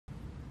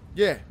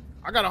Yeah,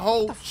 I got a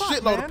whole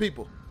shitload of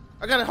people.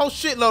 I got a whole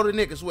shitload of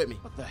niggas with me.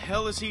 What the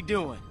hell is he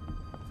doing?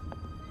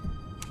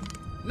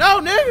 No,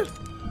 nigga.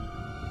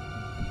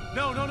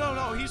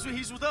 No.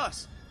 He's with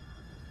us.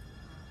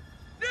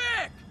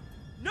 Nick!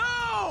 No!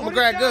 I'm gonna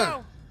grab a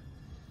gun.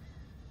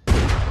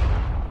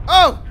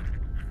 Oh!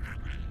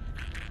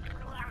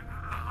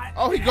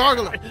 Oh, he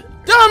gargling.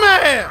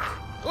 Dumbass!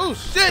 Oh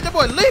shit, that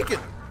boy leaking.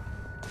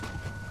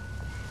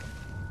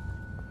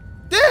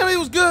 Damn, he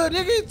was good,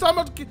 nigga. He talking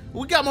about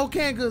we got more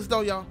canned goods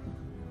though, y'all.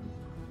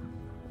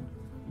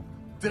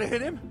 Did I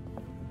hit him?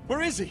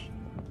 Where is he?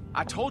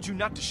 I told you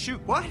not to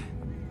shoot. What?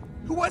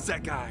 Who was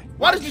that guy?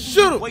 Why did you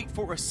shoot him? Wait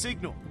for a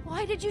signal.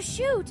 Why did you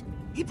shoot?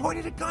 He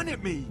pointed a gun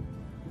at me.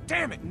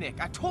 Damn it,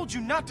 Nick. I told you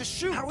not to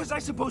shoot. How was I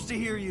supposed to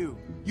hear you?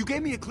 You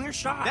gave me a clear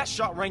shot. That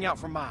shot rang out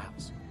for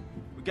miles.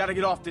 We gotta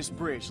get off this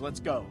bridge. Let's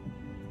go.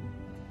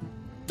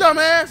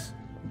 Dumbass!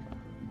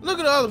 Look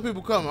at the other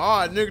people coming.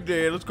 Alright, nigga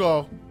dead. Let's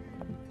go.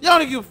 Y'all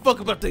don't give a fuck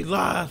about their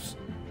lives.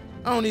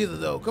 I don't either,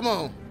 though. Come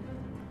on.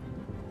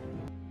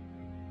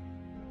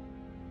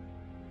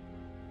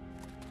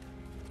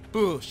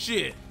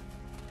 Bullshit.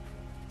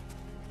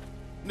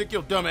 Nick,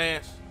 your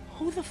dumbass.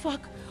 Who the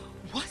fuck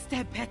was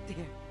that back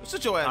there?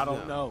 Sit your ass I down.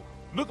 don't know.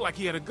 Looked like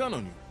he had a gun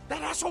on you.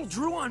 That asshole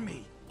drew on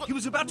me. He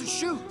was about to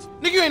shoot.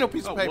 Nigga, you ain't no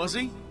piece of Oh, paper. was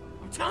he?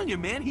 I'm telling you,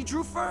 man, he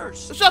drew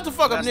first. So shut the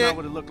fuck up, That's Nick. not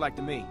what it looked like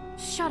to me.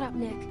 Shut up,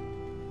 Nick.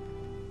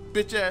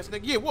 Bitch ass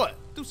nigga. Yeah, what?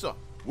 Do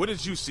something. What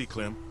did you see,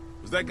 Clem?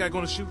 Was that guy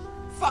gonna shoot?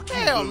 Fuck you.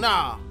 Hell Luke.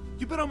 nah.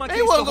 You been on my He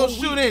case wasn't the gonna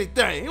whole shoot week.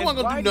 anything. He wasn't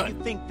gonna Why do do nothing.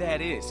 you think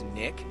that is,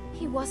 Nick?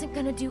 He wasn't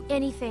gonna do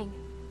anything.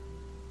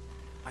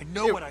 I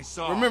know what I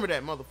saw. Remember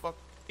that, motherfucker.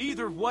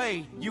 Either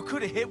way, you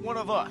could have hit one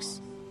of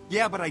us.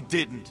 Yeah, but I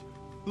didn't.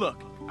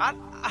 Look,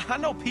 I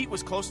know Pete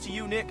was close to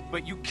you, Nick,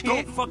 but you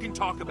can't. Don't fucking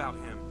talk about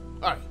him.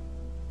 All right.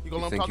 You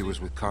gonna You let him think talk he to was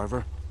you? with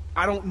Carver?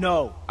 I don't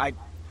know.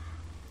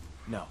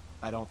 No,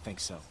 I don't think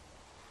so.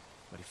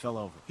 But he fell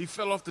over. He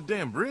fell off the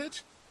damn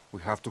bridge?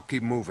 We have to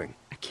keep moving.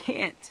 I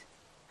can't.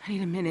 I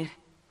need a minute.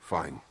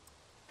 Fine.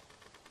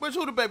 Where's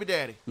who the baby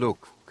daddy?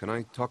 Luke, can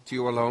I talk to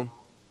you alone?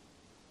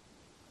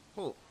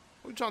 Who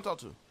you trying to talk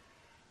to?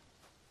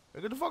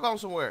 Hey, get the fuck on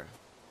somewhere.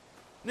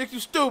 Nick, you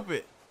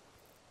stupid.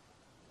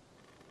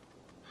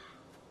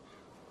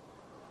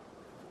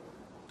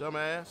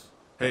 Dumbass.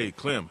 Hey,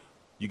 Clem,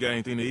 you got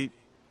anything to eat?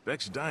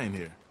 Beck's dying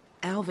here.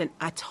 Alvin,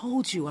 I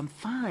told you I'm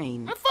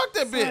fine. Man, fuck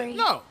that Sorry, bitch.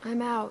 No.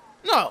 I'm out.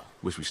 No.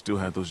 Wish we still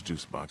had those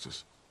juice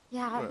boxes.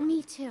 Yeah,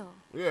 me too.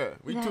 Yeah,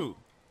 me That too.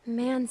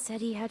 Man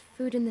said he had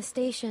food in the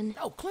station.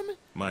 Yo, Clement.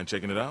 Mind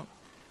checking it out?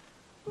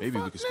 Maybe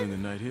we fuck, could spend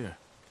nigga? the night here.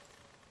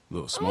 A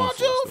little Why small don't for us,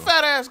 you though.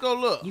 fat ass go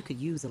look? You could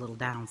use a little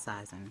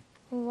downsizing.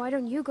 Why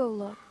don't you go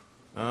look?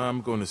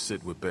 I'm going to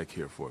sit with Beck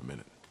here for a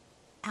minute.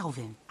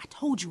 Alvin, I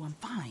told you I'm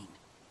fine.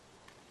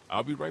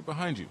 I'll be right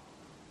behind you.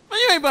 Man,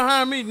 you ain't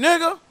behind me,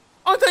 nigga.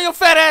 Only thing your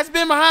fat ass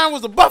been behind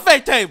was the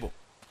buffet table.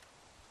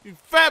 You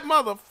fat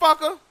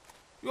motherfucker.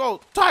 You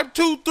old type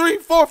 2, 3,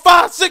 4,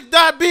 5, 6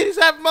 diabetes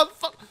having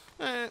motherfucker.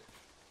 Man.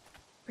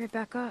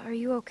 Rebecca, are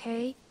you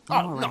okay?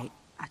 I'm Oh, all no. right.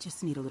 I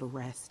just need a little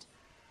rest.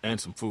 And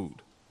some food.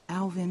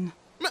 Alvin,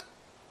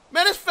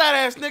 Man, this fat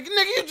ass nigga,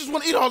 you just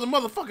want to eat all the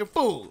motherfucking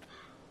food.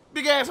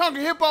 Big ass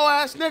hungry hippo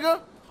ass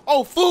nigga.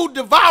 Old food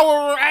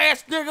devourer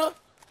ass nigga.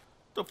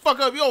 The fuck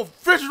up, you old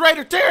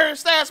refrigerator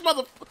terrorist ass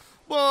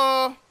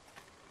motherfucker.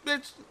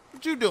 Bitch,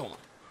 what you doing?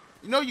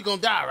 You know you gonna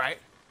die, right?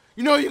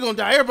 You know you gonna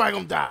die. Everybody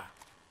gonna die.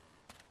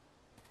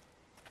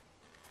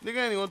 Nigga ain't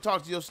even gonna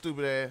talk to your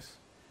stupid ass.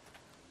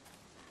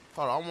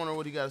 Hold on, I wonder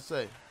what he gotta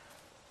say.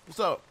 What's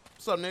up?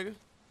 What's up, nigga?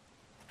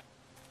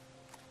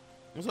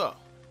 What's up?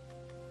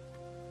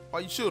 Why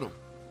you shoot him?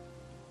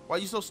 Why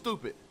you so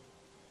stupid?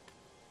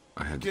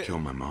 I had to kill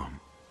my mom.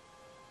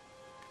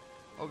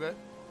 Okay.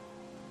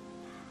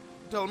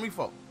 You telling me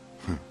for?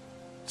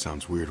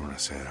 Sounds weird when I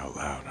say it out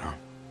loud, huh?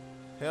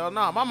 Hell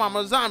nah, my mama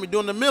a zombie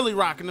doing the Millie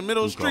rock in the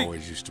middle of the Luke street.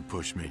 always used to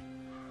push me.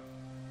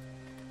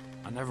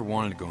 I never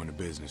wanted to go into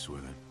business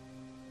with him.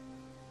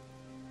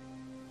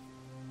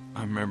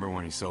 I remember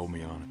when he sold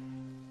me on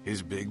it.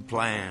 His big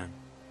plan.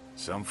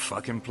 Some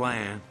fucking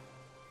plan.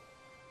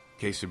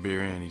 Case of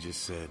beer in, he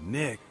just said,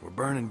 "Nick, we're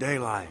burning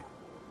daylight."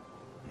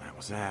 And that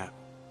was that.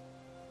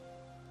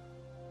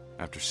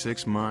 After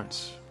 6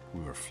 months,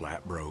 we were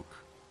flat broke.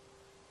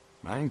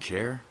 I didn't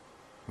care.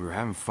 We were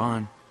having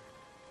fun.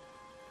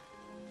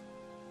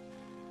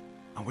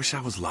 I wish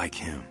I was like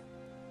him.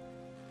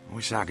 I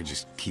wish I could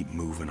just keep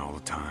moving all the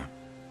time.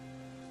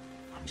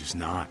 I'm just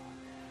not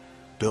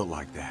built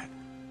like that.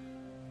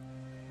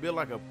 Built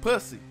like a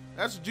pussy.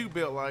 That's what you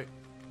built like.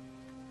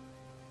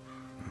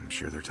 I'm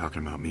sure they're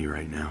talking about me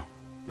right now.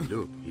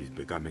 Look, he's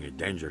becoming a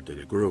danger to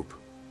the group.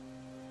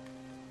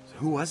 So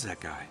who was that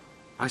guy?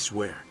 I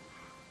swear,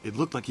 it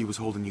looked like he was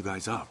holding you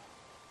guys up.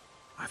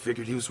 I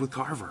figured he was with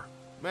Carver.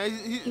 Man,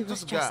 He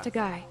was just a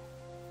guy.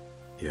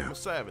 Yeah. I'm a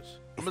savage.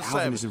 I'm a If Alvin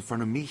savage. is in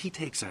front of me, he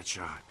takes that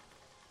shot.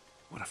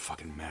 What a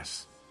fucking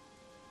mess.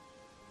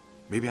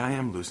 Maybe I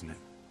am losing it.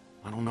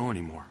 I don't know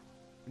anymore.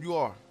 You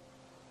are.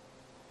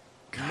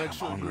 God, Make I'm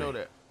sure hungry. you know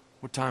that.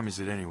 What time is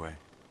it anyway?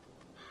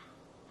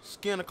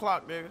 Skin the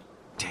clock, nigga.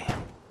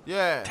 Damn.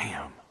 Yeah.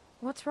 Damn.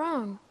 What's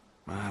wrong?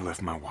 I left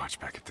my watch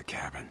back at the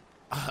cabin.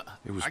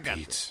 It was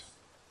Pete's.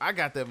 I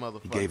got that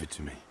motherfucker. He gave it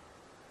to me.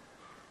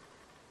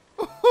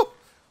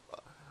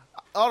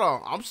 Hold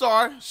on. I'm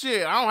sorry.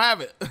 Shit, I don't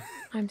have it.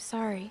 I'm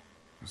sorry.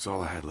 That's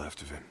all I had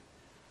left of him.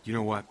 You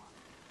know what?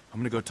 I'm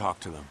gonna go talk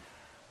to them.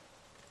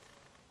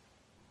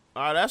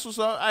 All right, that's what's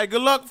up. Hey,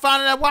 good luck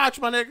finding that watch,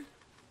 my nigga.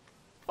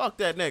 Fuck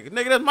that nigga.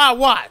 Nigga, that's my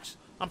watch.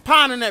 I'm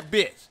pounding that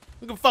bitch.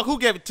 You can fuck who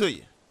gave it to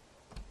you.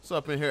 What's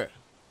up in here?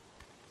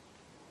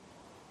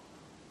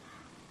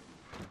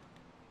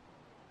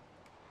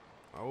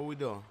 Oh, what we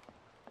doing?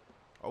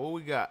 Oh, what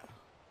we got?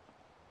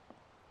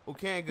 Who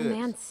canned The goods?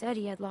 man said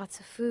he had lots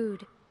of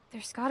food.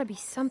 There's gotta be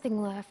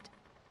something left.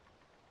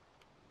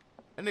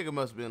 That nigga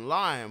must have been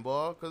lying,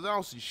 boy, because I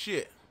don't see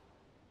shit.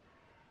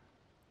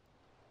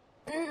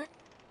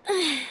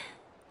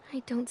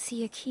 I don't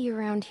see a key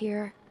around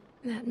here.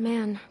 That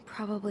man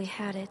probably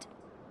had it.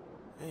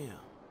 Damn.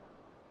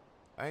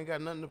 I ain't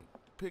got nothing to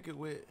pick it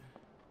with.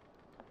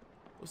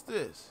 What's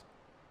this?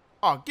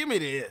 Oh, give me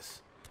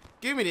this.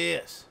 Give me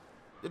this.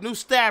 The new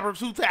Stabber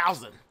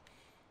 2000.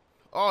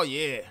 Oh,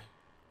 yeah.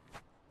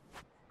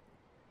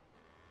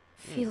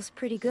 Feels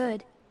pretty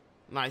good.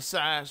 Nice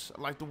size.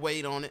 I like the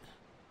weight on it.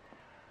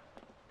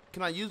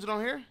 Can I use it on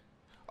here?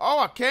 Oh,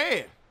 I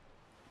can.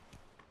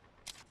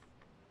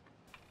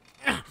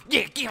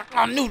 Yeah,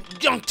 new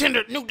young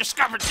tender, new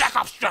discovered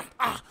jack-off strump.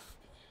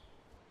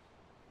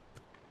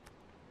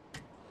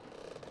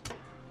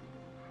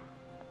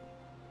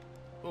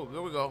 Oh,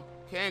 there we go.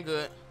 Can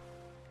good.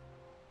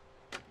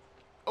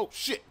 Oh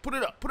shit! Put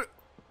it up. Put it.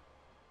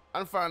 I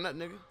didn't find that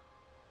nigga.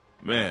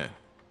 Man,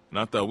 and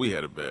I thought we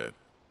had it bad.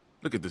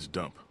 Look at this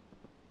dump.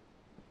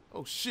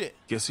 Oh shit!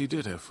 Guess he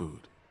did have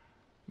food.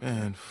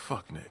 Man,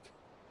 fuck Nick.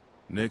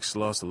 Nick's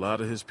lost a lot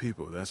of his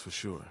people, that's for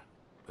sure.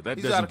 But that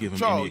He's out doesn't of give him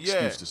control, any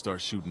excuse yeah. to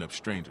start shooting up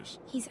strangers.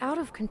 He's out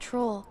of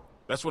control.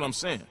 That's what I'm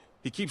saying.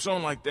 He keeps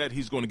on like that,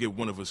 he's going to get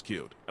one of us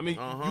killed. I mean,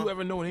 you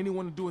ever know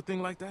anyone to do a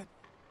thing like that?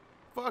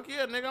 Fuck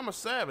yeah, nigga! I'm a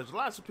savage.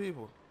 Lots of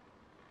people.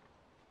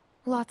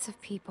 Lots of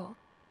people.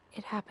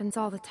 It happens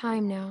all the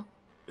time now.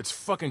 It's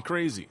fucking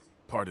crazy.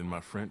 Pardon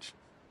my French.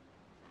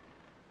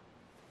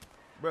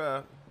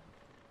 Bruh,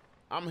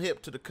 I'm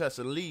hip to the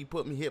cussing. Lee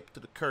put me hip to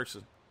the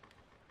cursing.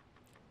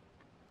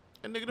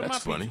 And nigga, to my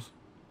That's funny. peaches.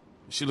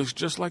 She looks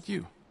just like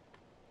you.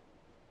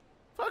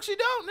 Fuck she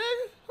don't,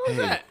 nigga. Who's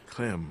Hey, that?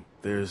 Clem,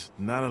 there's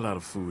not a lot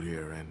of food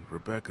here, and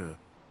Rebecca,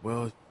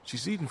 well,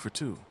 she's eating for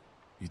two.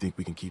 You think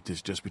we can keep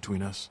this just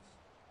between us?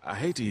 I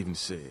hate to even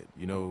say it,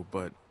 you know,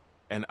 but...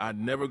 And I'd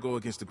never go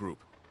against the group.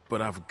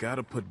 But I've got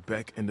to put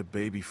Beck and the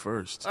baby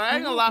first. I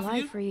ain't gonna won't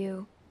lie for you.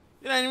 you.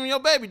 It ain't even your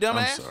baby, dumbass.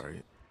 I'm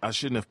sorry. I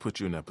shouldn't have put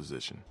you in that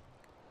position.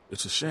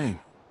 It's a shame.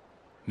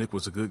 Nick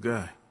was a good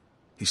guy.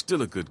 He's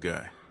still a good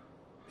guy.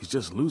 He's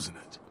just losing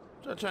it.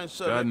 Try to change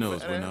the God subject,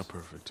 knows fat we're ass. not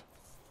perfect.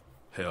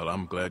 Hell,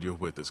 I'm glad you're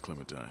with us,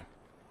 Clementine.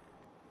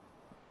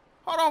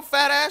 Hold on,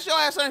 fat ass. Your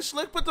ass ain't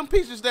slick. Put them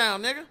pieces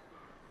down, nigga.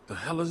 The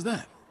hell is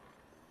that?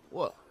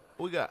 What?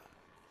 What we got?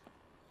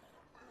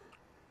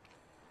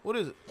 What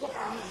is it?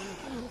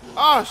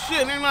 Oh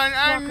shit! Nigga, like,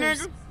 I ain't Walkers.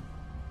 nigga. We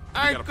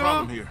I got a ain't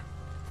problem come. here.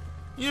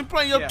 You ain't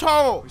playing your Yeah,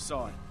 toe, we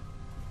saw it.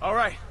 All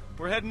right,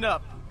 we're heading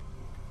up.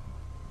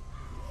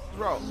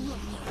 bro.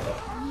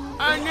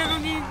 Hey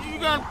nigga, you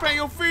gotta pay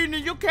your fee and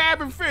your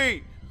cabin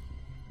fee.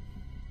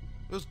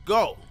 Let's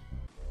go.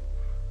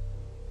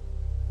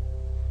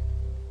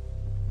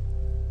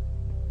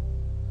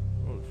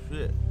 Oh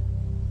shit.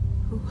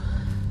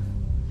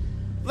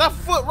 Left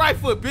foot, right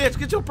foot, bitch.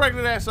 Get your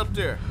pregnant ass up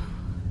there.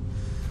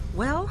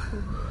 Well,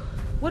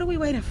 what are we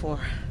waiting for?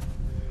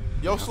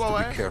 Yo, slow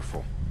Be ass.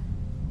 careful.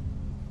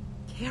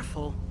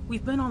 Careful.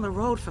 We've been on the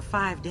road for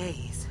 5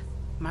 days.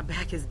 My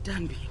back is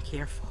done being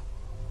careful.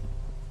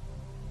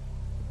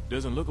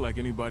 Doesn't look like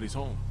anybody's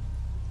home.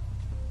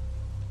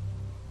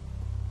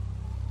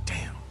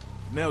 Damn.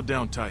 Nailed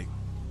down tight.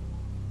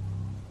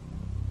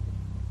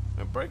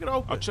 And break it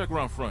open. I'll check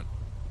around front.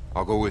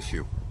 I'll go with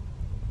you.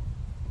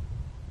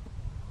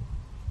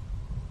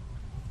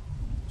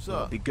 What's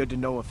up? Be good to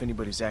know if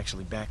anybody's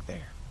actually back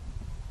there.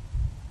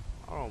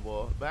 Hold on,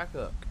 boy. Back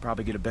up. Could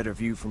probably get a better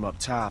view from up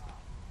top.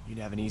 You'd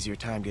have an easier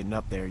time getting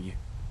up there. You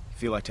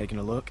feel like taking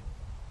a look?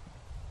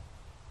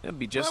 It'd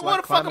be just Man, like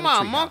what the fuck climbing am I,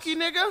 a treehouse. monkey,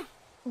 nigga?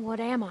 What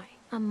am I?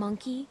 A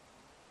monkey?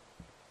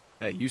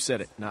 Hey, you said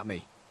it, not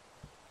me.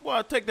 Boy,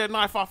 I'll take that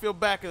knife off your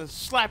back and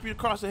slap you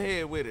across the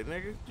head with it,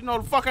 nigga. You know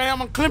the fuck I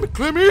am? I'm Cleme,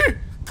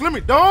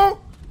 dog.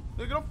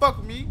 Nigga, don't fuck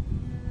with me.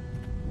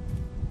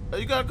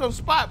 Hey, you gotta come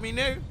spot me,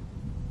 nigga.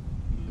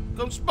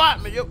 Come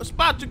spot me. Yo,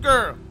 spot your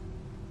girl.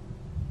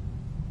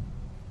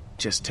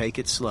 Just take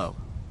it slow,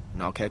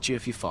 and I'll catch you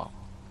if you fall.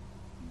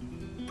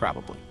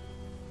 Probably.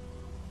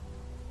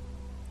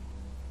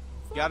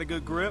 Got a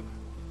good grip?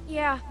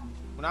 Yeah.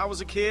 When I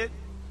was a kid,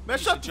 Man, I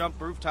used to shut the...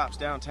 jump rooftops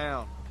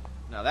downtown.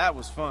 Now that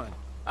was fun.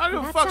 I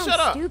don't give a That fuck. sounds Shut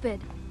up.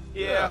 stupid.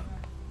 Yeah.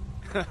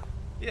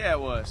 Yeah, it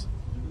was.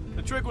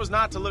 The trick was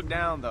not to look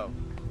down, though.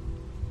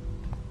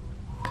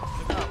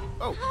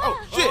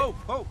 Oh, shit.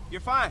 Oh, you're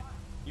fine.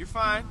 You're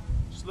fine.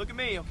 Just look at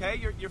me, okay?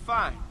 You're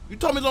fine. You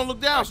told me don't look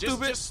down, Just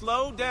stupid. Just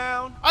slow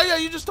down. Oh yeah,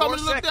 you just told me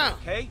to For a look second, down.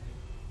 okay?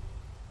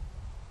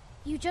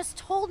 You just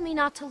told me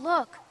not to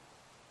look.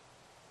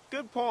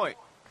 Good point.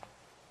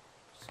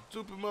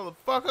 Stupid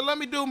motherfucker. Let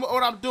me do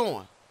what I'm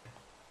doing.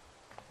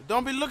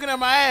 Don't be looking at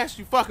my ass,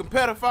 you fucking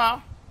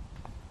pedophile.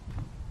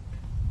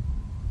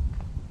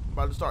 I'm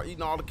about to start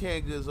eating all the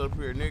canned goods up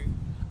here, nigga.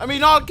 I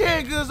mean, all the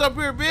canned goods up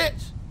here,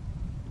 bitch.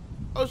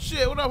 Oh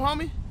shit, what up,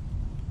 homie?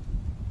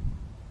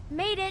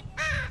 Made it.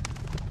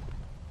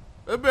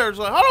 That bear's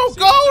like, hold on,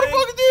 go, what the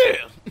fuck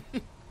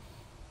is this?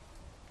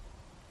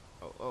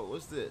 oh,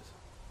 what's this?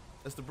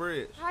 That's the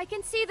bridge. I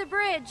can see the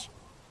bridge.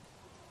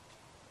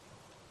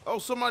 Oh,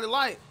 somebody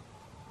light.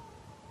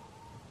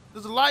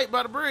 There's a light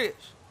by the bridge.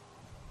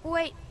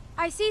 Wait,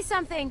 I see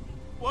something.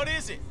 What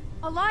is it?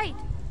 A light.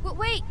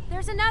 Wait,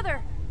 there's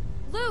another.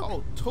 Luke.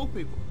 Oh, two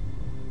people.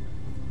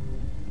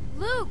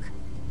 Luke.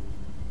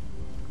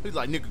 He's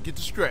like, nigga, get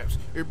the straps.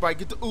 Everybody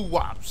get the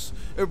ooh-wops.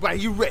 Everybody,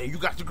 you ready? You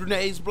got the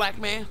grenades, black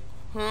man?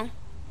 Huh?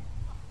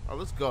 Oh,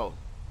 let's go.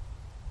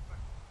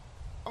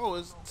 Oh,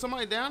 is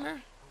somebody down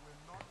there?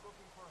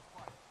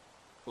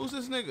 Who's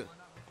this nigga?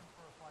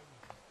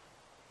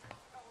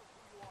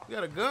 He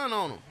got a gun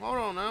on him. Hold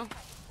on now.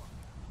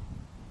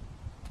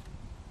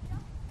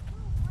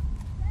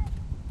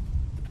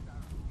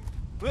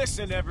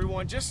 Listen,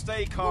 everyone, just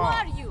stay Who calm.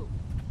 are you?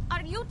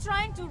 Are you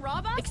trying to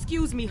rob us?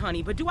 Excuse me,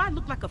 honey, but do I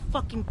look like a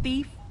fucking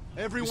thief?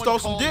 Everyone You stole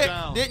some calm dick,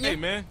 down. didn't you? Hey,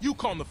 man, you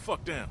calm the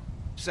fuck down.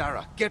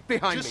 Sarah, get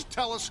behind me. Just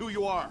tell us who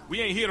you are.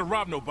 We ain't here to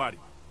rob nobody.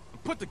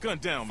 Put the gun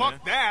down, man.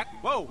 Fuck that.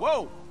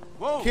 Whoa.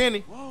 Kenny.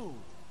 Whoa.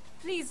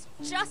 Please,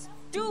 just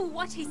do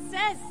what he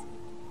says.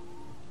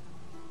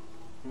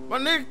 My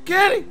nigga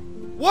Kenny.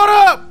 What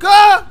up,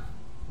 cuz?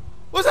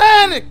 What's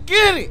happening,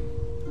 Kenny?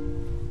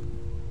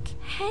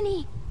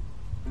 Kenny.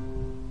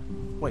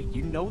 Wait,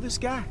 you know this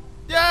guy?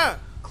 Yeah.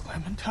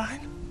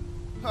 Clementine?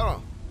 Hold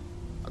on.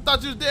 I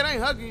thought you was dead. I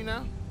ain't hugging you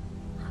now.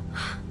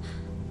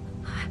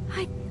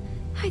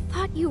 I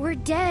thought you were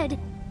dead.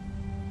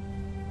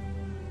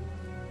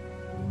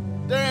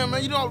 Damn,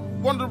 man, you know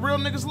one of the real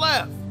niggas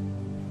left.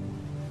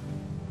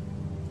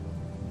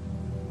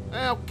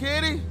 Damn,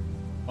 Kenny.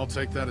 I'll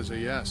take that as a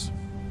yes.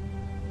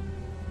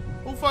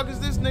 Who fuck is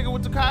this nigga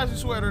with the Kazi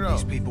sweater though?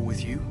 These people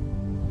with you?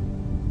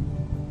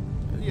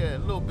 Yeah, a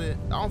little bit.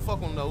 I don't fuck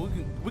with them though.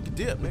 We can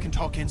dip, We man. can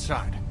talk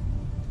inside.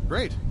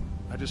 Great.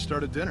 I just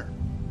started dinner.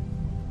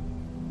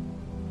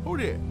 Who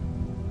did?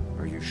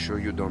 Are you sure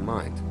you don't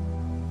mind?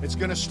 It's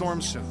gonna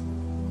storm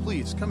soon.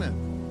 Please, come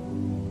in.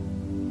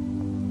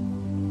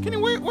 Kenny,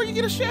 where you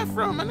get a chef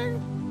from, my nigga?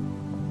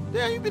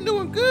 Damn, you been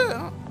doing good,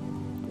 huh?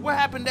 What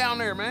happened down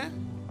there, man?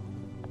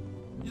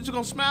 You just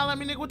gonna smile at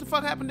me, nigga? What the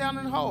fuck happened down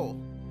in the hole?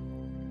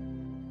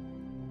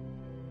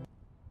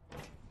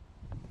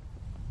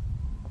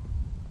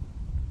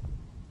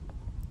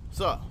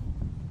 What's up?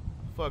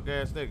 Fuck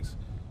ass niggas.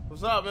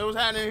 What's up, man? What's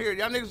happening here?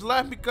 Y'all niggas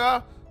left me,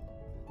 cuz?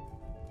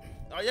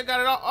 Oh, y'all got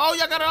it all. Oh,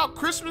 y'all got it all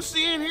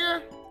Christmassy in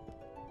here?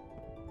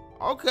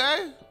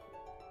 Okay.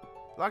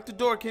 Lock the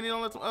door, Kenny.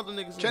 Don't let some other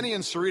niggas in. Kenny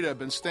and Sarita have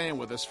been staying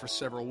with us for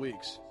several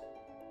weeks.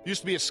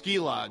 Used to be a ski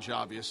lodge,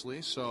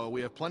 obviously, so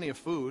we have plenty of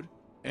food.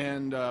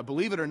 And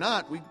believe it or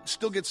not, we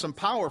still get some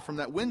power from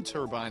that wind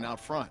turbine out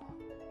front.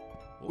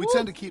 We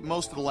tend to keep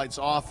most of the lights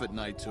off at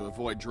night to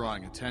avoid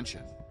drawing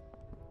attention.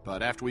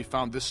 But after we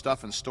found this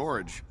stuff in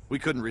storage, we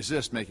couldn't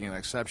resist making an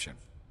exception.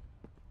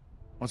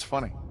 What's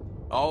funny?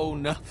 Oh,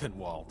 nothing,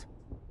 Walt.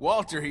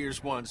 Walter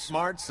here's one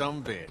smart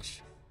sumbitch.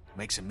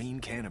 Makes a mean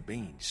can of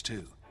beans,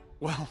 too.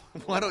 Well,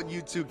 why don't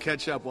you two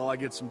catch up while I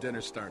get some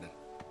dinner started?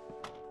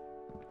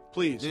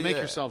 Please, make Yeah.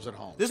 yourselves at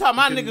home. This how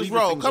my You can niggas leave your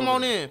roll. things Come over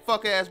on there. in,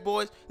 fuck ass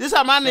boys. This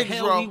how my The niggas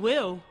hell roll. we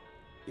will.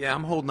 Yeah,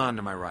 I'm holding on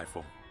to my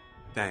rifle.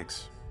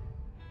 Thanks.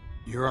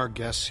 You're our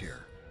guests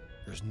here.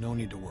 There's no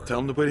need to worry. Tell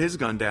him to put his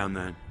gun down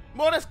then.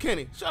 Boy, that's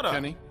Kenny. Shut up.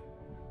 Kenny?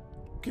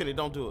 Kenny,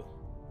 don't do it.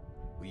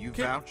 Will you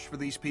Ken- vouch for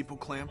these people,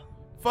 Clem?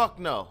 Fuck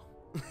no.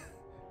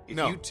 If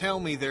No. you tell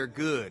me they're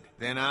good,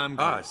 then I'm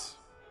good. Us.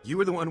 You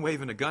were the one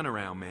waving a gun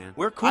around, man.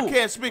 We're cool. I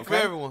can't speak for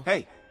okay? everyone.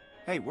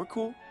 Hey, we're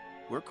cool.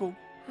 We're cool.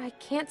 I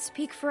can't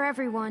speak for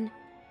everyone.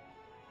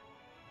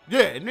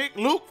 Yeah, Nick,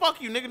 Luke,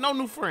 fuck you, nigga. No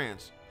new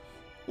friends.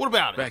 What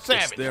about it? Beck, it's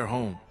Savage. their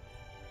home.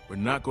 We're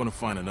not gonna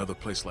find another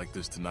place like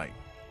this tonight.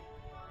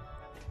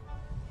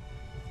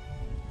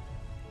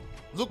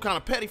 Luke kind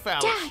of petty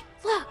foul. Dad,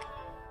 look!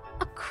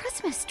 A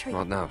Christmas tree.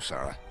 Not now,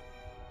 Sarah.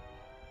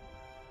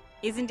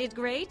 Isn't it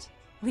great?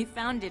 We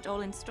found it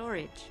all in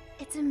storage.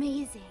 It's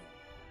amazing.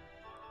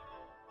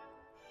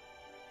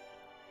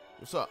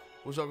 What's up?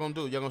 What y'all gonna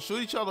do? Y'all gonna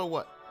shoot each other or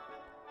what?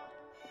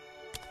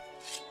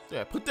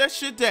 Yeah, put that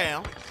shit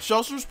down.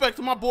 Show some respect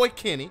to my boy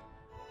Kenny.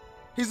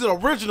 He's an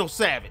original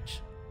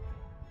savage.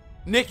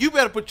 Nick, you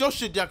better put your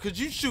shit down because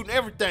you shooting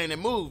everything that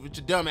moves with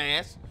your dumb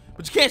ass.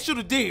 But you can't shoot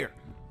a deer.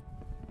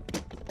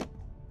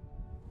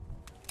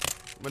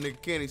 My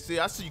nigga Kenny, see,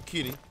 I see you,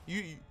 Kenny.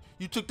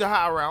 You took the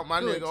high route, my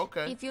Good. nigga,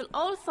 okay. If you'll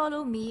all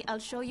follow me, I'll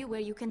show you where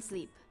you can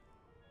sleep.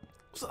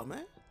 What's up,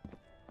 man?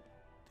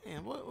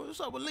 Damn, what's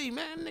up with Lee,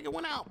 man? Nigga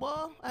went out,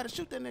 boy. I had to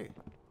shoot that nigga.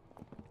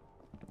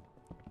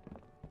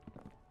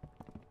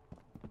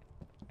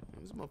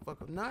 This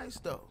motherfucker nice,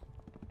 though.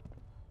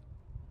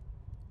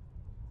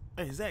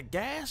 Hey, is that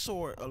gas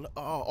or...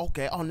 oh,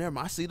 okay. Oh, never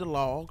mind. I see the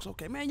logs.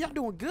 Okay, man, y'all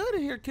doing good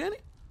in here, Kenny.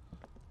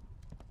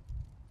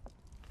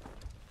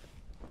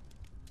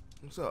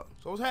 What's up?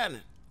 So what's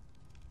happening?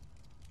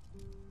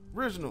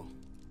 Original.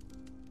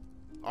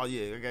 Oh,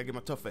 yeah. I gotta get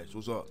my tough edge.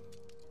 What's up?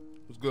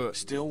 What's good?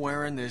 Still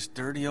wearing this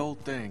dirty old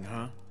thing,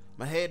 huh?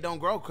 My head don't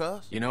grow,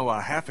 cuz. You know,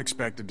 I half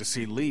expected to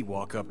see Lee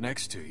walk up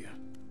next to you.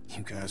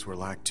 You guys were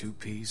like two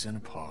peas in a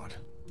pod.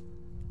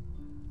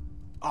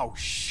 Oh,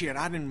 shit,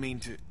 I didn't mean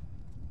to...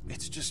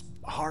 It's just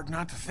hard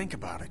not to think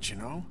about it, you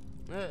know?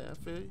 Yeah, I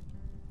feel you.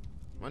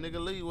 My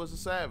nigga Lee was a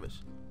savage.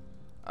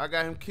 I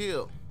got him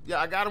killed. Yeah,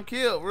 I got him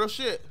killed. Real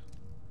shit.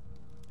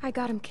 I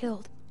got him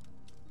killed.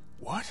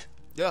 What?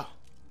 Yeah.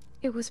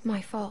 It was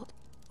my fault.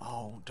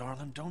 Oh,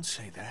 darling, don't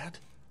say that.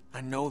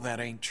 I know that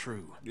ain't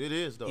true. It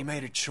is, though. He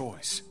made a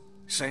choice.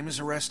 Same as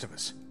the rest of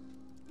us.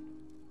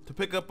 To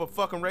pick up a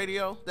fucking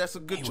radio? That's a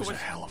good choice. He was a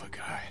hell of a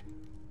guy.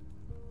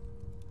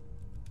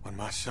 When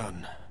my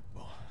son...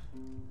 well,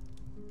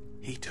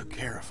 he took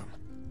care of him.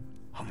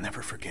 I'll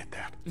never forget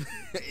that.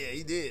 Yeah,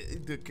 he did. He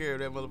took care of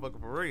that motherfucker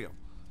for real.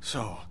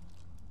 So,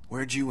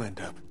 where'd you end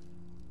up?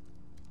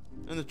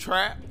 In the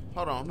trap?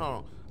 Hold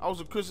on. I was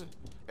with Krista.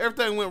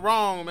 Everything went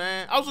wrong,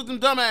 man. I was with them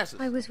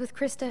dumbasses. I was with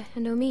Krista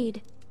and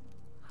Omid.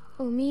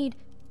 Omid...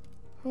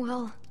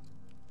 well...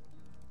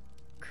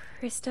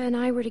 Krista and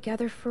I were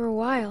together for a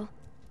while,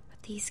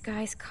 but these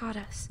guys caught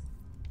us.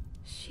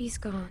 She's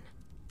gone.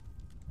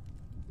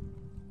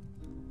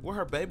 Where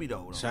her baby,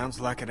 though? Sounds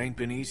like it ain't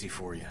been easy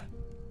for you.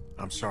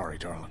 I'm sorry,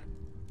 darling.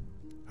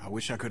 I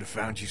wish I could have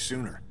found you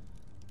sooner.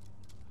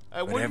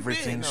 Hey, but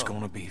everything's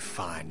gonna be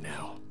fine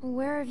now.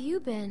 Where have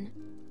you been?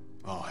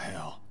 Oh,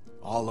 hell.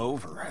 All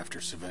over after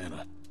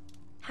Savannah.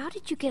 How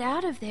did you get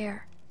out of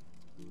there?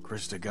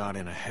 Krista got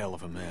in a hell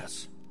of a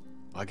mess.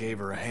 I gave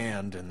her a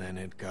hand, and then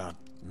it got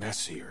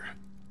messier.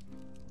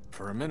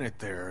 For a minute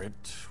there,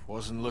 it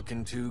wasn't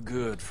looking too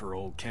good for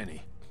old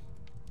Kenny.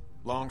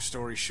 Long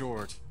story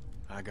short,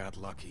 I got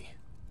lucky.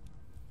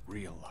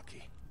 Real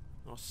lucky.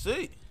 I'll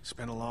see.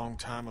 Spent a long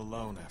time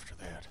alone after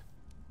that.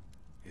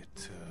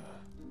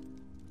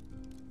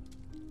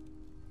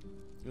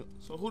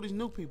 So who these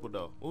new people,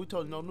 though? Well, we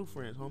told you no new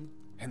friends, homie.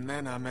 And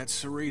then I met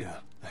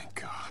Sarita. Thank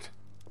God.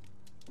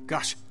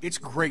 Gosh, it's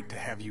great to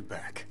have you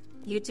back.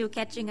 You two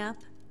catching up?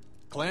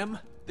 Clem,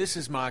 this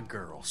is my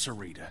girl,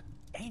 Sarita.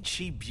 Ain't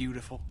she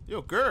beautiful?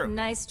 Yo, girl.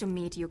 Nice to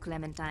meet you,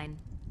 Clementine.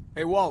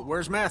 Hey, Walt,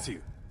 where's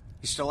Matthew?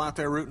 He's still out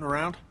there rooting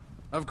around?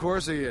 Of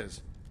course he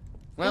is.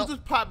 Well, who's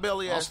this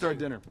potbelly ass? I'll start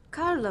dinner.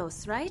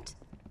 Carlos, right?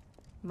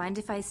 Mind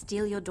if I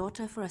steal your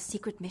daughter for a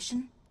secret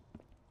mission?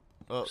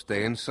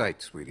 Stay in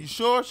sight, sweetie. You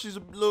sure she's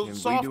a little Can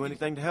soft? we do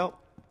anything to help?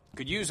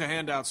 Could use a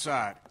hand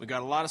outside. We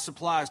got a lot of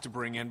supplies to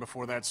bring in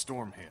before that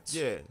storm hits.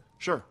 Yeah.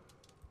 Sure.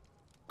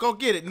 Go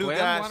get it, new Clem,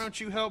 guys. why don't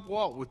you help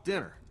Walt with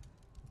dinner?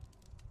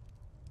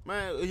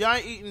 Man, y'all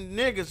ain't eating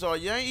niggas, are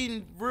you? You ain't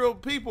eating real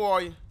people,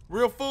 are you?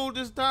 Real food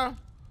this time?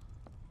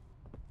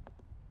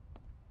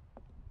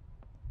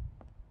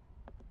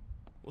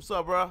 What's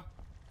up, bro?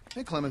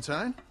 Hey,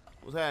 Clementine.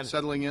 What's happening?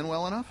 Settling in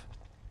well enough?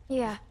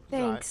 Yeah,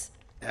 thanks.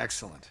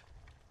 Excellent.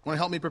 Want to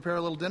help me prepare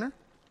a little dinner?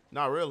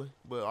 Not really,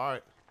 but all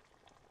right.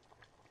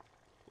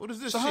 What is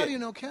this So shit? how do you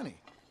know Kenny?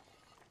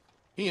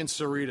 He and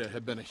Sarita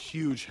have been a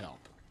huge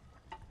help.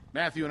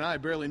 Matthew and I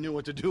barely knew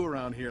what to do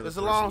around here. It's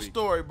a long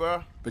story,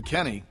 bro. But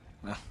Kenny,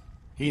 well,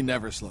 he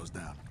never slows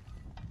down.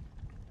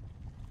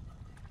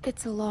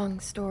 It's a long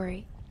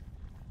story.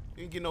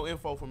 You can get no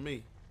info from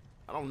me.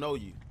 I don't know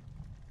you.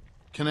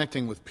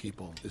 Connecting with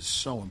people is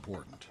so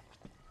important.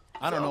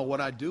 I don't know what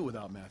I'd do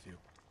without Matthew.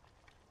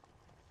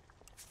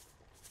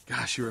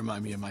 Gosh, you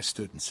remind me of my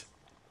students.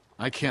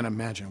 I can't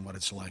imagine what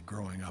it's like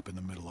growing up in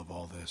the middle of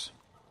all this.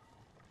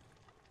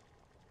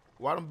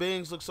 Why them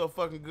beings look so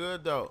fucking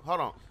good, though?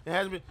 Hold on. It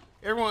has been...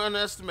 Everyone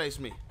underestimates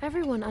me.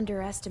 Everyone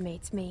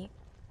underestimates me.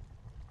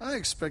 I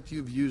expect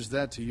you've used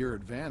that to your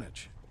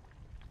advantage.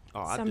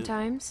 Oh, I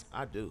Sometimes. do.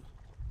 I do.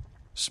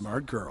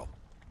 Smart girl.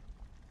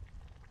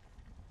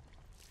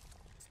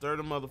 Stir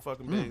the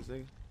motherfucking beings,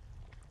 nigga.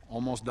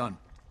 Almost done.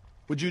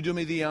 Would you do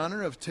me the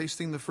honor of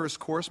tasting the first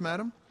course,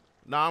 madam?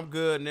 Nah, I'm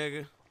good,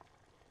 nigga.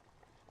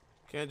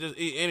 Can't just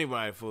eat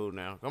anybody's food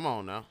now. Come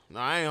on now. Nah,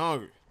 I ain't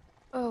hungry.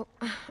 Oh,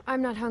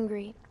 I'm not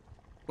hungry.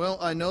 Well,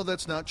 I know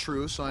that's not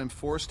true, so I'm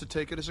forced to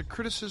take it as a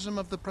criticism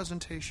of the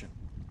presentation.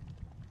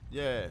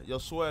 Yeah, your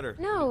sweater.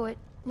 No, it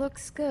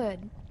looks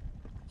good.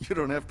 You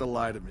don't have to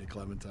lie to me,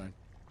 Clementine.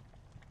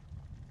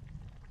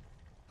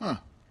 Huh.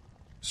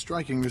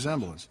 Striking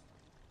resemblance.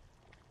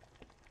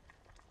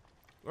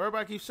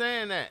 Everybody keeps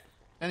saying that.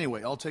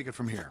 Anyway, I'll take it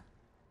from here.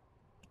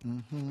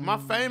 Am I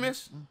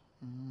famous?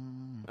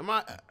 Am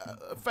I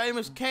a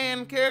famous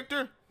can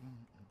character?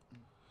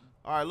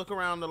 All right, look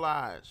around the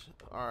lodge.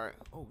 All right.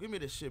 Oh, give me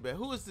this shit back.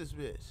 Who is this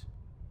bitch?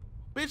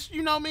 Bitch,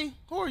 you know me?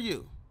 Who are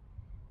you?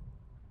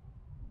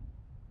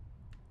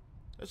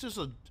 It's just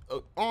a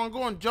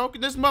ongoing joke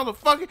in this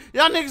motherfucker.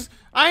 Y'all niggas,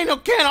 I ain't no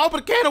can. I open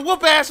a can of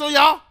whoop ass on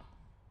y'all.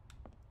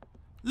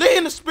 Live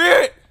in the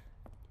spirit.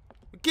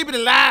 Keep it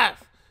alive.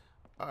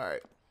 All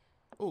right.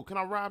 Oh, can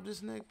I rob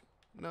this nigga?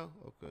 No?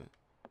 Okay.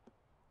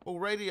 Oh,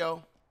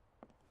 radio.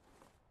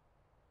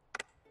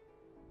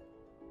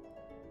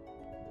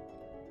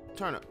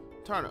 Turn up.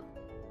 Turn up.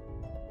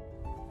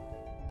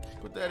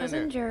 Put that in Cousin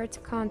there. Jared's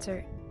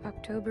concert,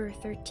 October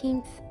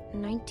 13th,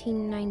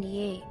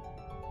 1998.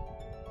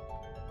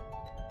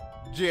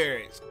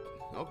 Jared's.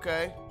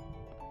 Okay.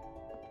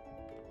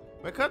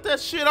 Man, cut that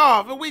shit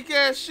off. A weak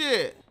ass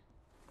shit.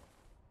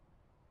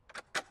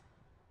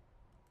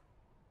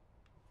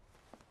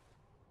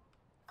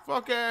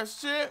 Fuck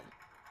ass shit.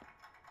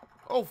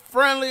 Oh,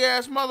 friendly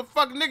ass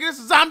motherfucker. Nigga, this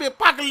is zombie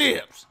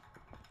apocalypse.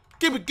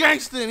 Keep it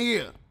gangster in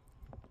here.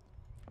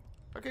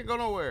 I can't go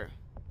nowhere.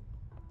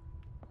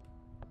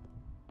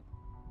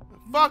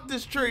 Fuck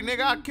this tree,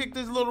 nigga. I'll kick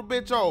this little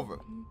bitch over.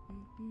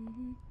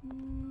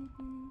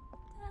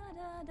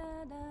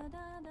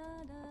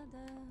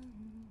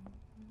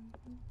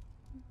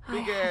 I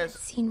Big haven't ass.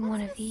 seen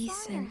one of these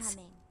since.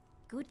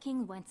 Good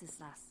King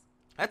Wenceslas.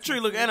 That tree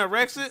look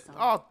anorexic,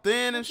 all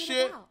thin and What's it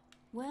shit. about?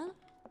 Well,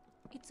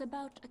 it's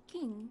about a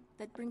king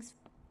that brings...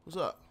 What's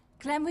up?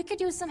 Clem, we could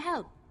use some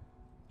help.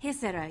 Here,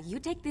 Sarah, you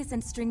take this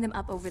and string them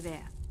up over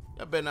there.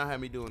 Y'all better not have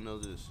me doing no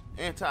of this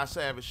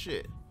anti-savage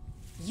shit.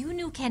 You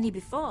knew Kenny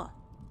before.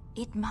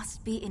 It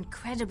must be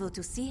incredible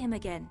to see him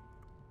again.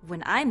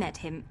 When I met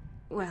him,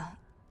 well,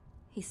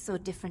 he's so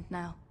different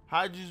now.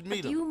 How'd you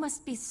meet But him? you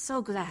must be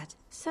so glad.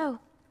 So,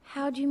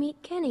 how'd you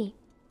meet Kenny?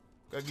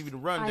 Gotta give you the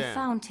rundown. I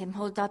found him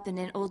holed up in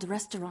an old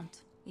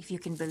restaurant, if you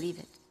can believe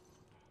it.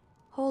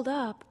 Hold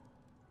up.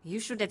 You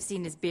should have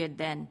seen his beard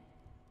then.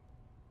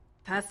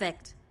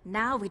 Perfect.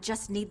 Now we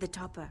just need the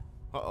topper.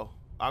 Uh-oh.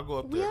 I'll go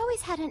up We there.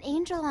 always had an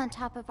angel on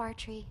top of our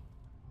tree.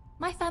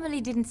 My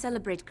family didn't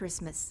celebrate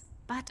Christmas,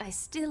 but I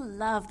still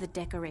love the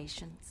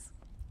decorations.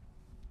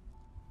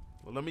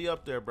 Well, let me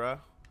up there, bruh.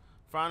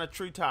 Find a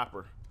tree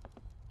topper.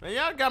 Man,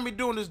 y'all got me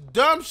doing this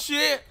dumb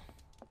shit.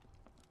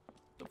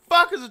 The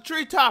fuck is a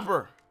tree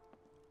topper?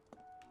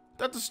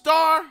 That the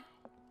star?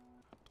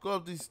 Let's go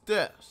up these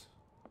steps.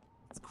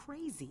 It's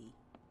crazy.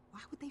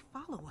 Why would they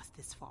follow us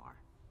this far?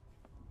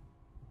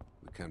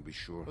 We can't be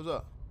sure. What's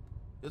up?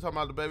 You talking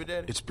about the baby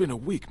daddy? It's been a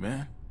week,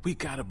 man. We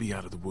gotta be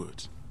out of the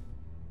woods.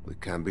 We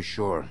can't be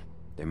sure.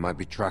 They might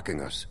be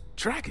tracking us.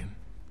 Tracking?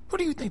 Who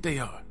do you think they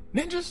are?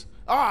 Ninjas?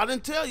 Oh, I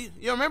didn't tell you.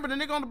 You remember the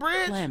nigga on the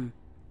bridge? Clem,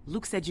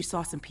 Luke said you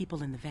saw some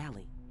people in the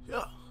valley.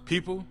 Yeah.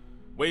 People?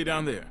 Way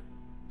down there.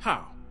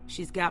 How?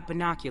 She's got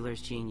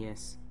binoculars,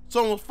 genius.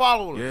 Someone was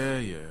following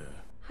us. Yeah.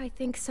 I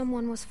think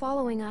someone was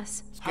following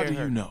us. How do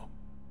you know?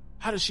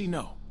 How does she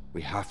know?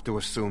 We have to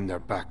assume they're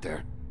back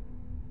there.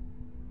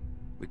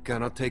 We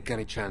cannot take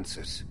any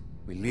chances.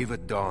 We leave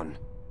at dawn.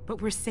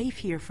 But we're safe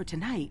here for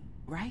tonight,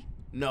 right?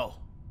 No.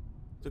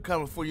 They're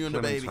coming for you and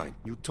the baby. Clementine,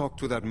 you talked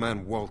to that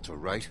man Walter,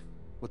 right?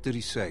 What did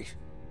he say?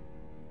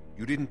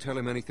 You didn't tell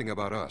him anything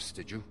about us,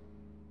 did you?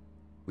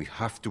 We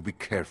have to be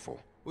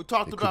careful. We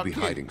talked They about could be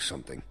Kenny. hiding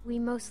something. We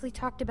mostly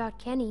talked about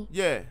Kenny.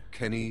 Yeah.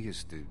 Kenny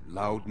is the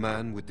loud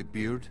man with the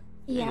beard?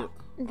 Yeah,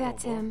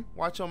 that's him.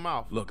 Watch your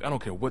mouth. Look, I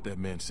don't care what that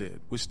man said.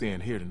 We're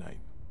staying here tonight.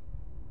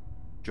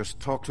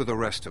 Just talk to the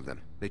rest of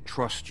them. They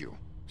trust you.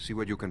 See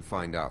what you can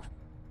find out.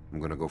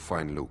 I'm gonna go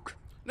find Luke.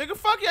 Nigga,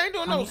 fuck you. I ain't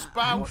doing no Honey,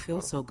 spy. I don't feel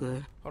so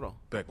good. Hold on.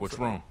 Beck, what's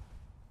wrong?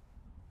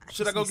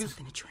 Should I go get?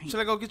 Should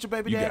I go get your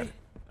baby You got daddy? it.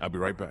 I'll be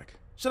right back.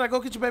 Should I go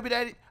get your baby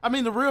daddy? I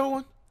mean the real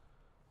one?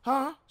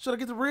 Huh? Should I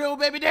get the real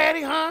baby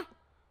daddy, huh?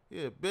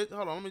 Yeah, bitch.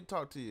 Hold on, let me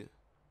talk to you.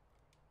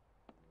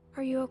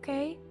 Are you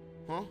okay?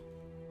 Huh?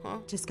 Huh?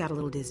 Just got a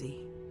little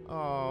dizzy.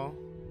 Oh,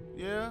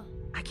 yeah?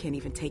 I can't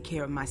even take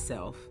care of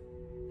myself.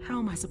 How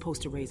am I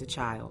supposed to raise a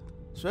child?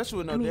 Especially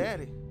with no I mean,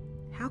 daddy.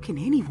 How can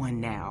anyone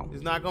now?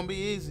 It's not gonna be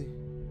easy.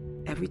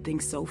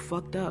 Everything's so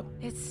fucked up.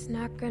 It's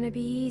not gonna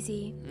be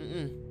easy.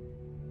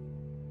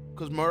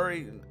 Cause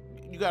Murray,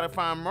 you gotta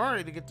find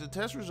Murray to get the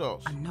test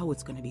results. I know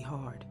it's gonna be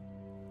hard.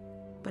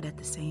 But at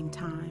the same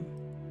time,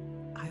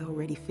 I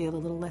already feel a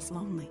little less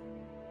lonely.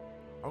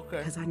 Okay.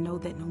 Because I know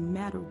that no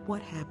matter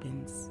what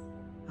happens,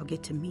 I'll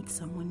get to meet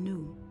someone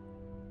new.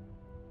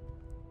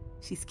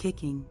 She's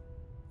kicking.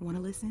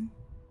 Wanna listen?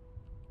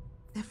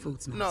 That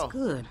food smells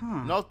good,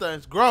 huh? No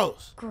thanks.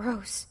 Gross.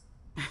 Gross.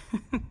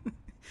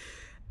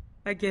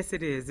 I guess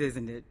it is,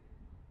 isn't it?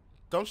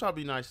 Don't try to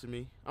be nice to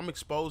me. I'm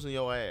exposing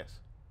your ass.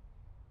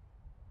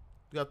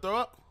 You gotta throw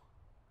up?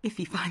 If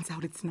he finds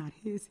out it's not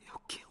his,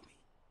 he'll kill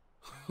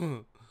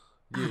me.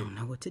 I don't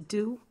know what to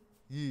do.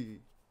 Yeah.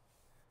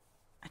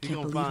 I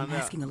can't believe I'm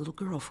asking a little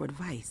girl for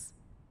advice.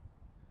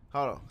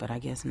 Hold on. But I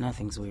guess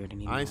nothing's weird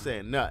anymore. I ain't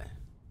saying nothing.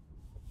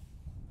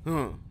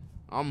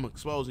 I'm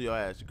exposing your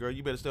ass, girl.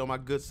 You better stay on my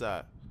good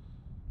side.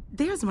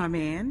 There's my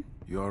man.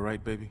 You all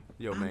right, baby?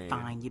 Yo, I'm man.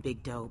 fine, you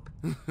big dope.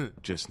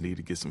 Just need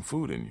to get some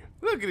food in you.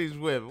 Look at these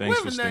women. Thanks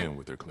for Women staying that-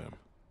 with her, Clem.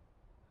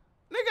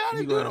 Nigga, I You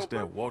didn't do go it ask on that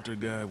purpose. Walter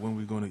guy when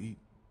we gonna eat.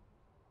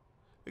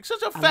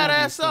 Shut your I fat love you,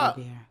 ass up.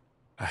 Silver Bear.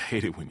 I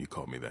hate it when you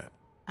call me that.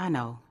 I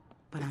know.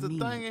 but Is I the mean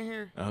thing it. in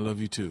here? I love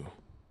you too.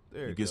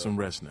 There You it get go. some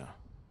rest now.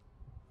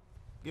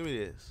 Give me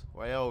this.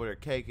 While y'all over there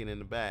caking in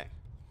the back.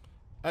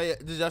 Hey,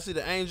 did y'all see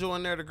the angel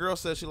in there? The girl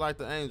said she liked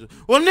the angel.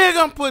 Well,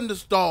 nigga, I'm putting the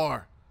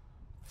star.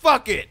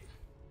 Fuck it.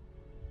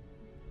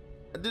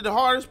 I did the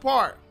hardest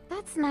part.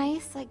 That's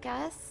nice, I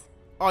guess.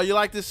 Oh, you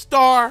like this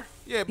star?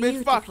 Yeah,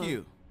 bitch, fuck Beautiful.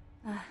 you.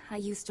 I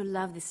used to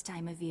love this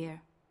time of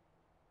year.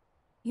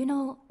 You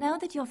know, now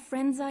that your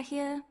friends are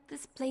here,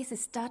 this place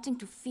is starting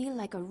to feel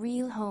like a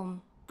real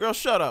home. Girl,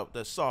 shut up.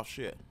 That soft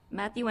shit.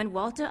 Matthew and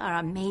Walter are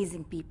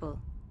amazing people.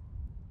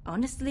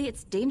 Honestly,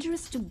 it's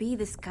dangerous to be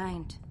this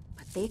kind,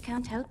 but they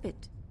can't help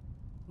it.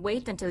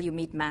 Wait until you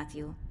meet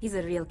Matthew. He's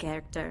a real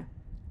character.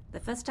 The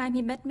first time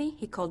he met me,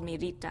 he called me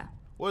Rita.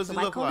 What does so he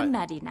I look call like? him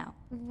Maddie now.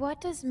 What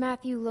does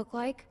Matthew look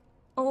like?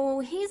 Oh,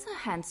 he's a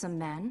handsome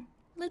man.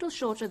 Little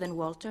shorter than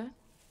Walter.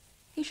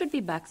 He should be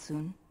back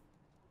soon.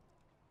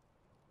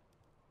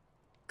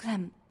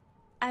 Clem,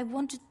 I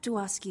wanted to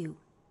ask you,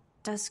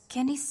 does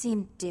Kenny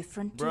seem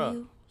different to Bruh,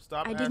 you?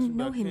 stop I asking didn't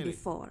know about him Kenny.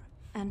 before,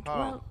 and Hold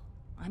on. well,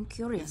 I'm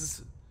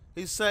curious.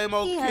 He's same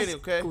old He Kenny, has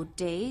okay? good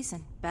days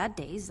and bad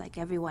days like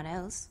everyone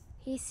else.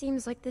 He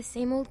seems like the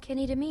same old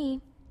Kenny to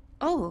me.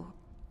 Oh,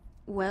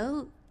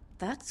 well,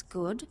 that's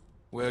good.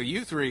 Well,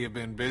 you three have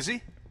been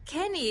busy.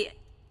 Kenny,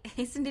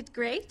 isn't it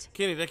great?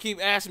 Kenny, they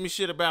keep asking me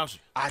shit about you.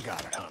 I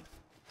got it, hon.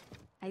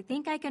 I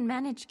think I can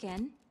manage,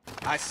 Ken.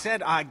 I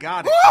said I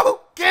got it. Woo!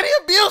 Kenny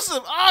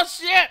abusive! Oh,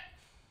 shit!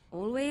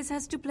 Always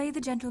has to play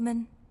the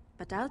gentleman.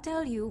 But I'll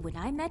tell you, when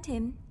I met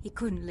him, he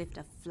couldn't lift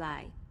a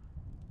fly.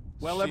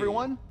 Well, Shit.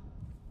 everyone,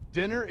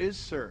 dinner is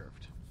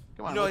served.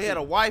 Come on, You know he had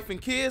a wife and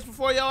kids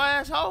before your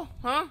asshole?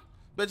 Huh?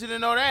 Bet you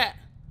didn't know that.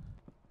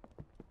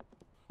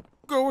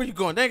 Girl, where you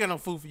going? They ain't got no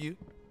food for you.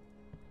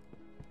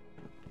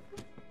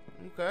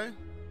 Okay.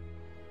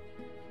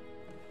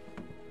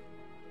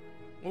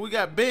 Well, we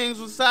got beans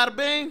with a side of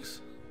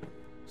beans.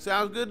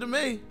 Sounds good to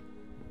me.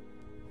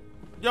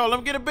 Yo, let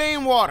me get a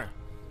bean water.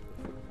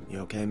 You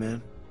okay,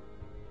 man?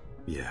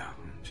 Yeah,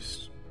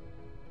 just...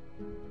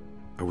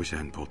 I wish I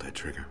hadn't pulled that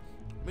trigger.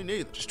 Me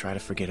neither. Just try to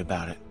forget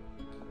about it.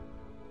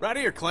 Right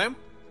here, Clem.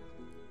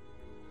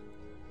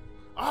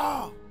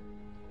 Oh,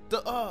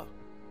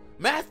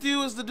 Matthew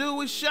is the dude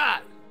we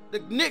shot. The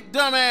Nick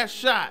dumbass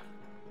shot.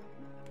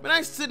 Man, I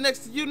ain't sitting next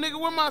to you, nigga.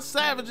 Where my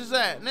savages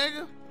at,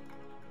 nigga?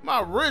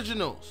 My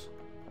originals.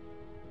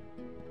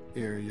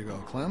 Here you go,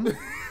 Clem.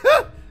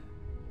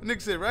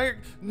 Nick said, right here,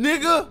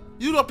 nigga,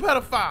 you the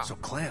pedophile. So,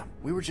 Clem,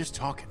 we were just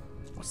talking.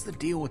 What's the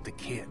deal with the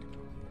kid?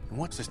 And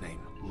what's his name?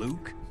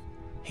 Luke?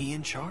 He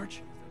in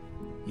charge?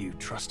 You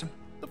trust him?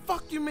 The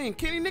fuck you mean,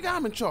 Kenny? Nigga,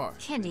 I'm in charge.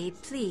 Kenny,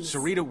 please.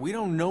 Sarita, we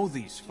don't know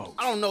these folks.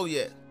 I don't know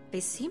yet. They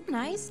seem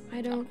nice.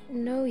 I don't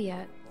know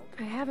yet.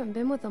 I haven't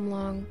been with them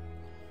long.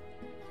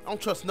 I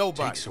don't trust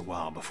nobody. Takes a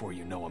while before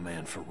you know a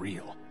man for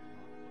real.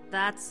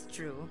 That's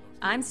true.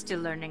 I'm still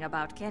learning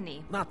about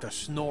Kenny. Not the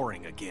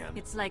snoring again.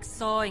 It's like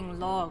sawing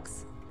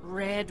logs.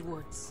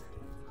 Redwoods.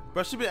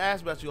 Bro, she been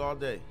asking about you all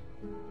day.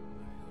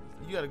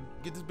 You gotta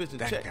get this bitch in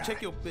That check. guy,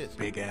 Check your bitch.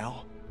 Big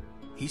Al,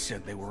 he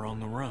said they were on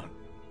the run.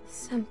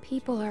 Some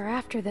people are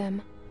after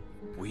them.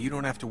 Well, you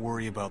don't have to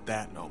worry about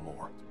that no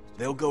more.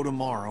 They'll go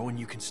tomorrow and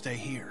you can stay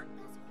here.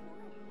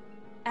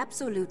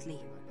 Absolutely.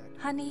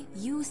 Honey,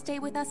 you stay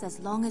with us as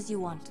long as you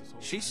want.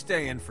 She's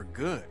staying for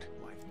good.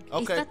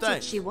 Okay, if that's what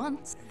thanks. she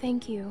wants.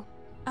 Thank you.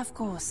 Of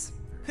course.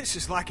 This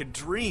is like a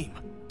dream.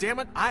 Damn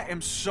it, I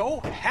am so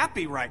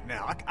happy right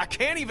now. I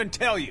can't even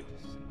tell you.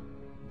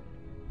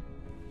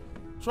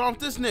 What's wrong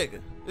with this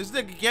nigga? This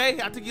nigga gay?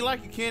 I think you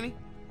like it, Kenny.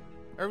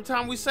 Every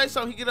time we say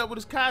something, he get up with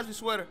his Cosby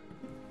sweater.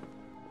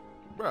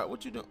 Bro,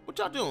 what you doing? What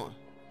y'all doing?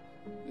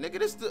 Nigga,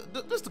 this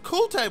the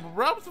cool table,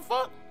 bro. What the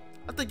fuck?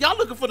 I think y'all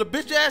looking for the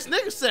bitch ass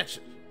nigga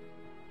section.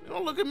 You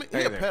don't look at me.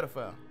 Hey He a there.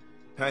 pedophile.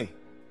 Hey.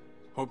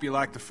 Hope you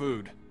like the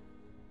food.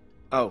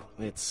 Oh,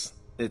 it's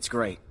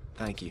great.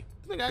 Thank you.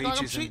 This nigga act like I'm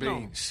Peaches and cheating on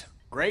him. beans.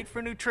 Great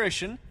for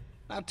nutrition.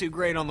 Not too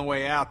great on the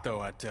way out, though,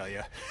 I tell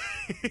you.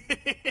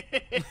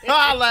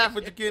 I laugh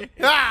at you, Kenny.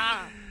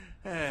 Ha!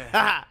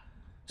 Ha!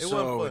 It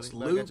So wasn't it's funny,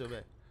 but I got Luke your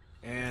back.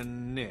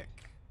 and Nick.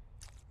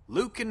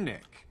 Luke and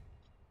Nick.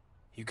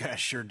 You guys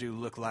sure do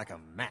look like a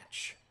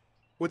match.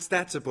 What's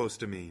that supposed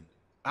to mean?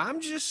 I'm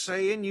just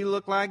saying you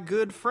look like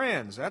good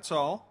friends, that's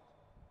all.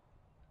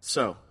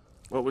 So,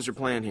 what was your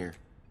plan here?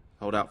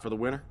 Hold out for the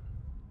winter?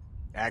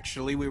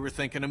 Actually, we were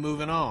thinking of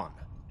moving on.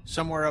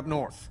 Somewhere up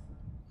north.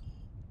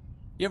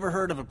 You ever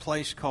heard of a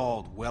place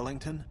called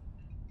Wellington?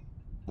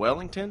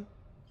 Wellington?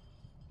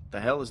 The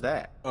hell is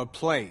that? A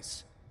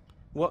place.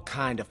 What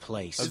kind of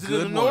place? A Is it in good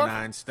the one, north?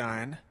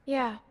 Einstein.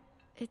 Yeah,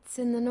 it's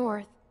in the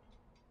north.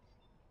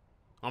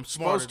 I'm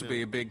smarter Supposed to than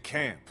be a big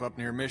camp up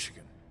near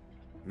Michigan.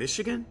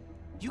 Michigan?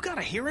 You got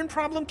a hearing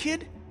problem,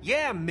 kid?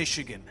 Yeah,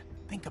 Michigan.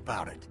 Think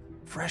about it.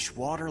 Fresh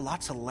water,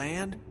 lots of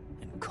land,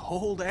 and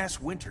cold-ass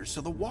winters so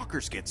the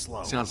walkers get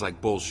slow. Sounds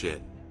like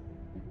bullshit.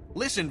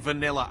 Listen,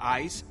 Vanilla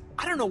Ice,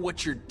 I don't know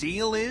what your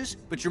deal is,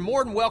 but you're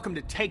more than welcome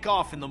to take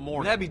off in the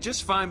morning. That'd be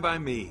just fine by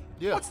me.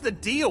 Yeah. What's the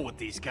deal with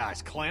these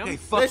guys, Clem? Hey,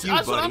 fuck That's you,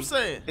 what buddy. I'm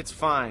saying. It's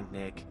fine,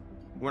 Nick.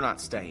 We're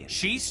not staying.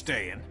 She's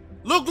staying.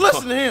 Luke,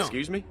 listen to him.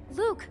 Excuse me?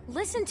 Luke,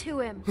 listen to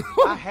him.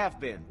 I have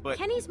been, but...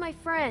 Kenny's my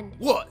friend.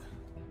 What?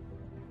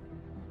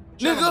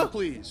 Gentlemen, Nigga?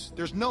 please.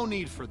 There's no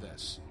need for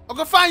this. I'm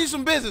gonna find you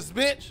some business,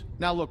 bitch.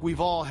 Now look, we've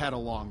all had a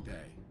long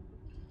day.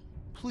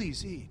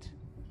 Please eat.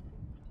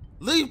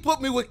 Lee put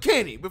me with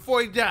Kenny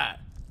before he died.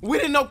 We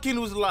didn't know Kenny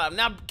was alive.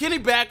 Now Kenny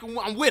back and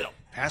I'm with him.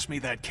 Pass me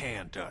that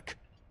can, Duck.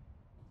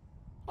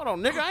 Hold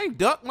on, nigga. I ain't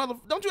Duck, mother.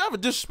 Don't you ever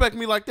disrespect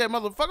me like that,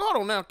 motherfucker.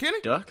 Hold on now,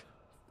 Kenny. Duck?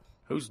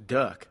 Who's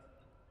Duck?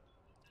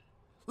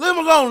 Leave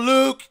him alone,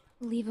 Luke.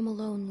 Leave him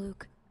alone,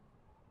 Luke.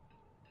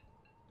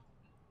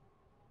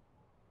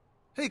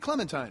 Hey,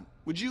 Clementine,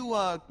 would you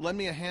lend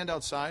me a hand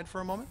outside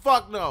for a moment?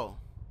 Fuck no.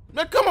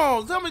 Now come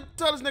on,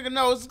 tell this nigga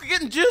no. It's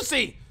getting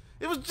juicy.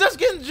 It was just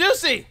getting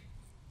juicy.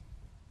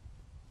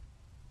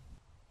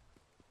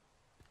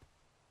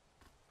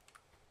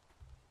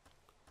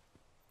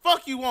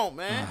 Fuck you want,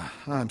 man.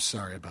 I'm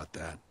sorry about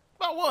that.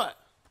 About what?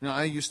 You know,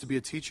 I used to be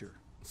a teacher.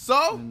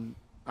 So? And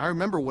I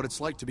remember what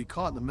it's like to be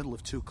caught in the middle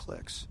of two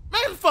cliques.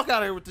 Man, get the fuck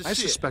out of here with this I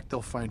shit. suspect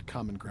they'll find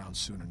common ground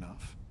soon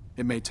enough.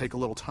 It may take a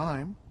little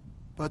time,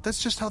 but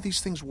that's just how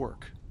these things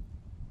work.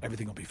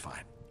 Everything will be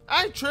fine.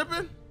 I ain't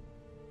tripping.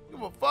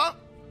 Give a fuck.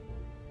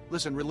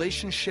 Listen,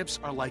 relationships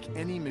are like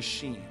any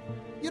machine.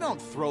 You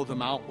don't throw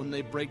them out when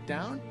they break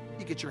down.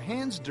 You get your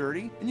hands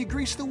dirty and you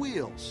grease the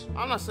wheels.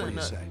 I'm not saying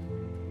What do you that. say?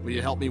 Will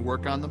you help me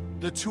work on them?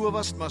 The two of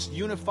us must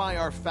unify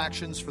our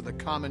factions for the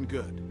common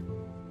good.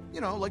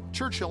 You know, like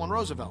Churchill and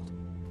Roosevelt.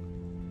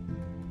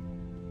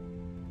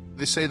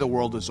 They say the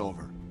world is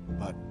over,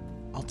 but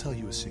I'll tell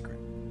you a secret.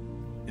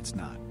 It's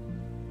not.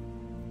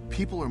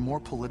 People are more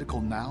political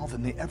now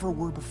than they ever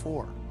were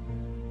before.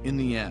 In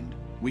the end,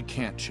 we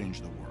can't change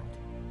the world.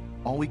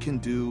 All we can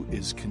do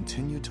is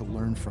continue to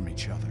learn from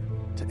each other,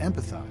 to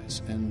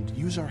empathize, and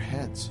use our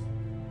heads.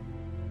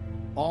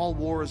 All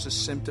war is a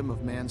symptom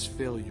of man's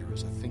failure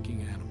as a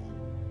thinking animal.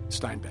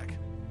 Steinbeck.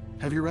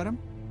 Have you read him?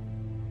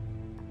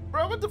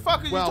 Bro, what the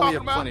fuck are you Well, talking we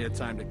have about? plenty of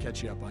time to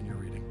catch you up on your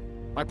reading.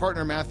 My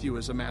partner Matthew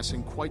is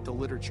amassing quite the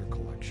literature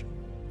collection.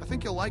 I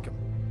think you'll like him.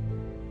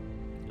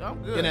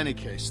 I'm good. In any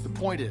case, the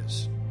point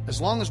is, as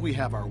long as we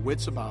have our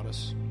wits about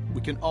us,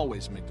 we can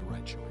always make the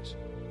right choice.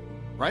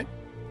 Right?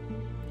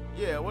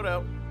 Yeah,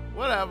 whatever.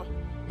 Whatever.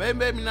 Maybe,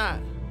 maybe not.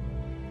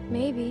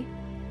 Maybe.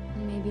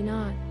 Maybe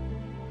not.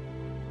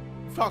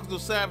 You talking to a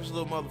savage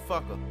little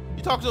motherfucker.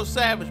 You talking to a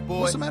savage, boy.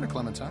 What's the matter,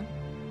 Clementine?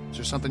 Is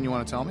there something you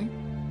want to tell me?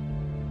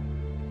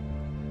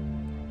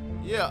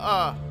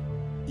 Yeah,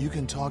 You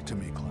can talk to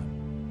me,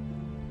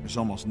 Clem. There's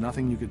almost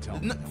nothing you can tell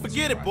me.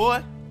 forget it,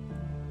 boy.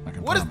 I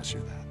can What is- promise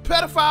you that.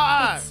 Pedophile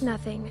eyes. It's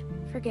nothing.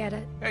 Forget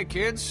it. Hey,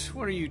 kids,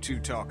 what are you two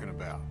talking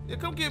about? Yeah,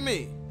 come get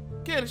me.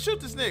 Kenny, shoot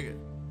this nigga.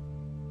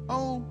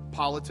 Oh,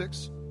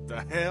 politics.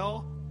 The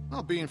hell?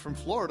 Well, being from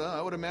Florida,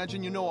 I would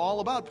imagine you know all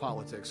about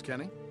politics,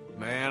 Kenny.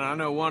 Man, I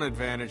know one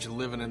advantage of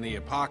living in the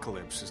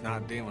apocalypse is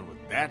not dealing with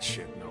that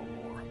shit no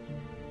more.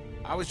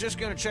 I was just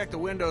gonna check the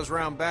windows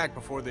round back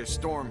before this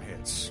storm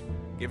hits.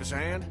 Give us a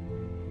hand?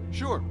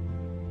 Sure.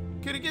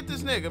 Kenny, get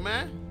this nigga,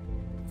 man.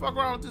 Fuck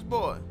around with this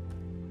boy.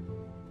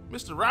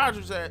 Mr.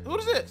 Rogers at... Who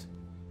is this?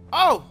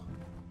 Oh!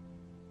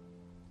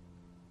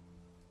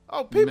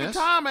 Oh, Peeping Miss?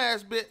 Tom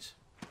ass bitch.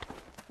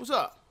 What's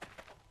up?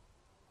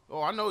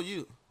 Oh, I know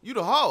you. You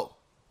the hoe.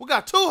 We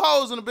got two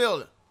hoes in the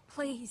building.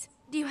 Please,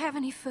 do you have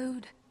any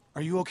food?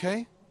 Are you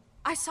okay?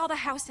 I saw the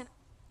house and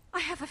I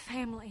have a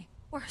family.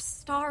 We're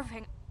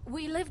starving.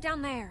 We live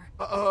down there.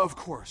 Of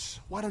course.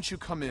 Why don't you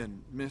come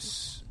in,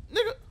 Miss...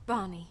 Nigga,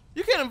 Bonnie.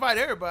 you can't invite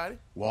everybody.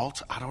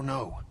 Walt, I don't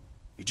know.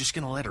 You just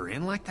gonna let her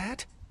in like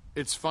that?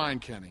 It's fine,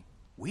 Kenny.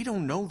 We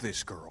don't know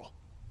this girl.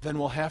 Then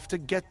we'll have to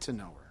get to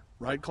know her.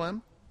 Right,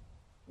 Clem?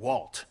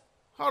 Walt.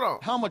 Hold on.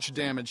 How much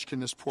damage can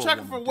this poor Check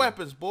her woman for do?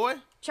 weapons, boy.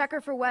 Check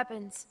her for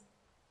weapons.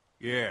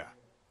 Yeah.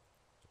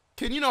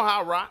 Can you know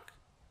how I rock?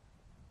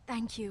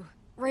 Thank you.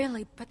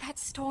 Really, but that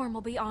storm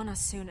will be on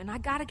us soon, and I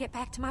gotta get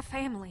back to my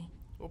family.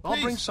 Well,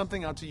 I'll bring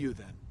something out to you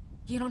then.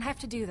 You don't have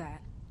to do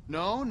that.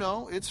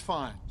 No, it's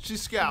fine.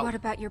 She's scouting. What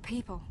about your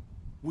people?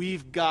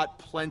 We've got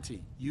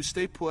plenty. You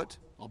stay put.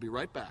 I'll be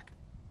right back.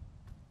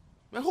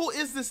 Man, who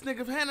is this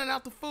nigga handing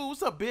out the food?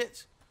 What's up,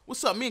 bitch?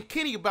 What's up? Me and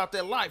Kenny about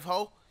that life,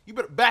 ho. You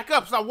better back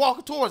up, stop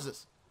walking towards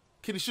us.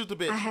 Kenny, shoot the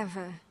bitch. I have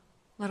a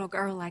little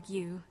girl like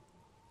you.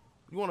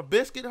 You want a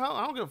biscuit, ho?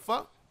 I don't give a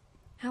fuck.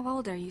 How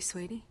old are you,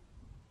 sweetie?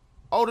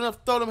 Old enough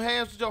to throw them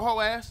hands with your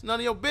whole ass? None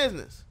of your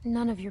business.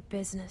 None of your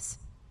business.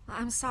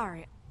 I'm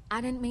sorry.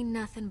 I didn't mean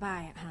nothing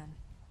by it, hon.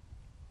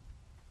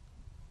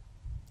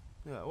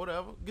 Yeah,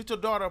 whatever. Get your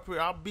daughter up here.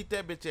 I'll beat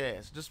that bitch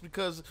ass just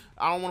because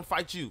I don't want to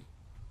fight you.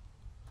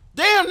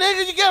 Damn, nigga,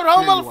 you gave it a whole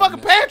Here you are,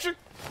 motherfucking miss. pantry?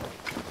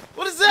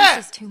 What is that?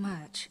 This is too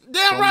much.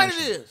 Damn Don't right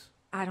mention it is.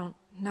 I don't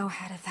know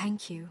how to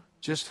thank you.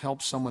 Just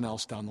help someone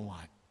else down the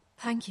line.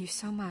 Thank you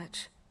so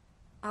much.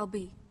 I'll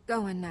be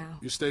going now.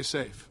 You stay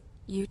safe.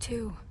 You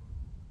too.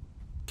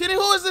 Kenny,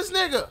 who is this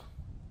nigga?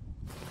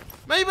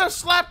 Man, you better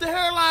slap the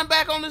hairline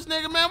back on this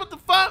nigga, man. What the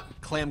fuck?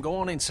 Clem, go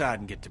on inside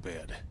and get to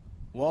bed.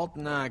 Walt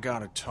and I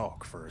gotta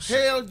talk for a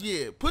second. Hell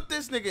yeah. Put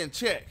this nigga in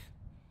check.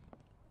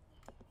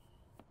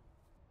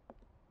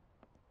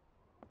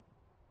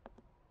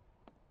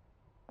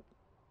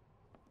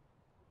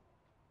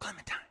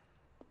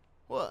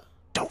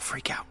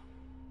 freak out.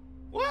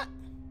 What?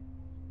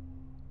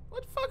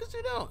 What the fuck is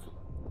he doing?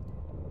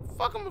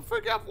 Fuck him and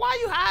freak out. Why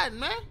you hiding,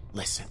 man?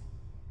 Listen,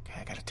 okay,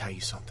 I gotta tell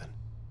you something.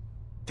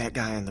 That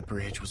guy on the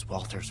bridge was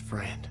Walter's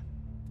friend.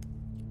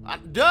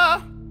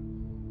 Duh.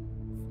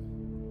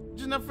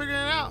 Just not figuring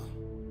it out.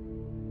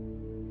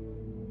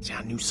 See,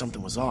 I knew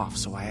something was off,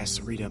 so I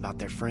asked Sarita about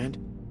their friend.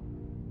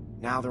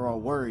 Now they're all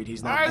worried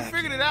he's not I already back.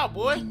 figured it out,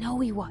 boy. I know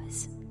he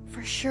was.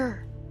 For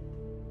sure.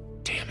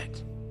 Damn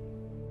it.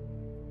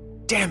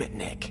 Damn it,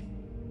 Nick.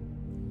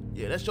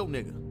 Yeah, that's your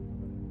nigga.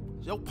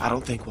 It's your I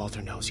don't think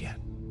Walter knows yet,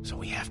 so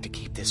we have to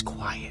keep this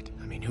quiet.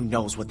 I mean, who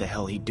knows what the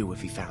hell he'd do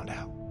if he found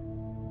out.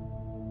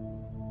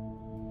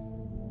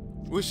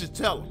 We should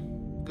tell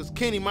him, because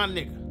Kenny my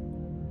nigga.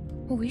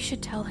 We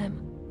should tell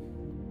him.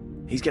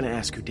 He's gonna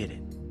ask who did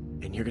it,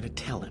 and you're gonna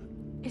tell him.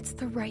 It's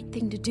the right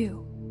thing to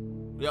do.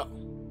 Yep.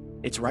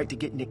 It's right to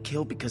get Nick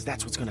killed because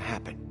that's what's gonna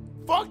happen.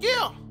 Fuck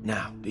yeah!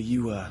 Now, do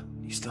you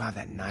still have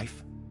that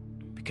knife?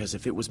 Because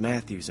if it was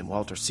Matthew's and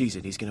Walter sees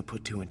it, he's gonna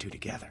put 2 and 2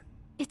 together.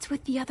 It's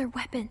with the other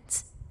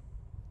weapons.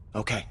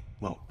 Okay,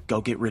 well,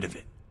 go get rid of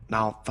it. And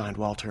I'll find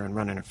Walter and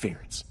run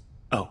interference.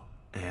 Oh,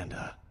 and,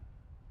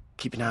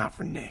 keep an eye out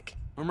for Nick.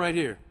 I'm right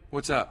here.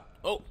 What's up?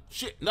 Oh,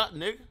 shit, nothing,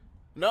 nigga.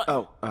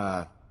 Nothing.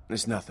 Oh,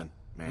 it's nothing,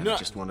 man. I Nothing.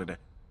 just wanted to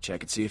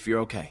check and see if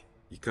you're okay.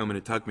 You coming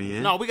to tuck me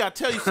in? No, we gotta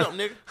tell you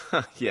something,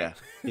 nigga.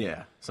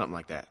 Yeah, something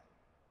like that.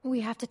 We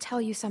have to tell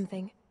you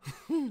something.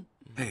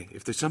 Hey,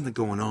 if there's something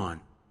going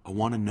on, I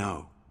want to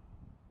know.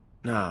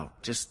 No,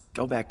 just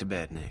go back to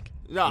bed, Nick.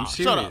 No, I'm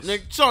shut up,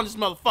 serious. nigga. Shut on this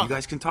motherfucker. You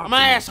guys can talk I'm to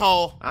an me.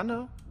 asshole. I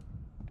know.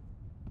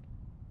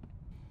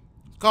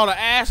 It's called an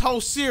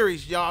asshole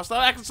series, y'all.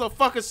 Stop acting so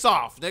fucking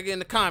soft, nigga, in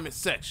the comment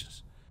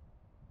sections.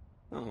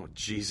 Oh,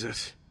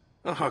 Jesus.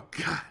 Oh,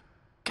 God.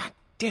 God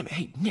damn it.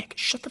 Hey, Nick,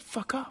 shut the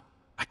fuck up.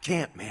 I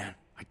can't, man.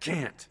 I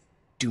can't.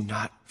 Do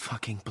not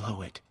fucking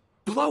blow it.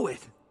 Blow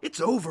it.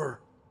 It's over.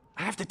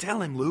 I have to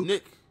tell him, Luke.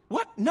 Nick.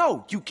 What?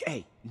 No,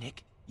 hey,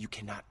 Nick, you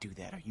cannot do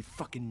that. Are you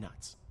fucking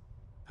nuts?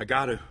 I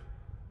gotta.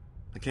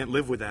 I can't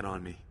live with that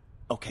on me.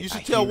 Okay, You should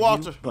I tell hear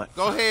Walter. You, but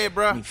Go ahead,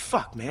 bruh. I mean,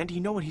 fuck, man. Do you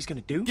know what he's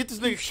gonna do? Get this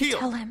nigga killed.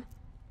 Tell him.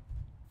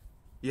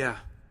 Yeah.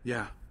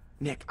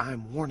 Nick,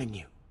 I'm warning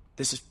you.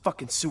 This is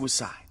fucking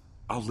suicide.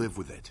 I'll live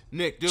with it.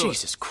 Nick, do it.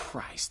 Jesus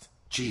Christ.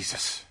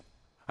 Jesus.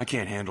 I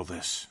can't handle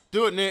this.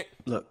 Do it, Nick.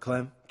 Look,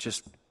 Clem,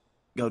 just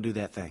go do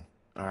that thing,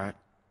 all right?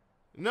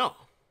 No.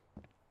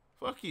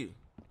 Fuck you.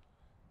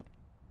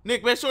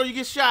 Nick, make sure you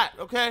get shot,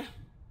 okay?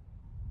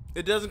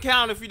 It doesn't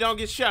count if you don't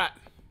get shot.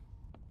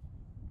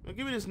 Now,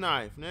 give me this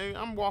knife, nigga.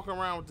 I'm walking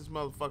around with this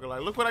motherfucker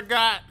like, look what I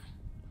got.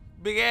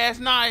 Big ass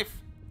knife.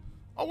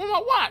 Oh, where's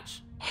my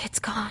watch? It's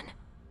gone.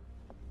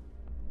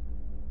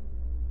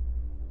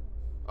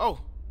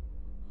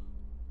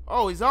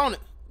 Oh, he's on it.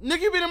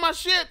 Nick, you been in my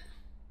shit?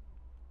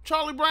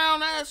 Charlie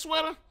Brown ass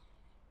sweater?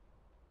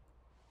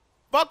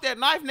 Fuck that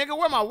knife, nigga.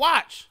 Where my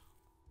watch?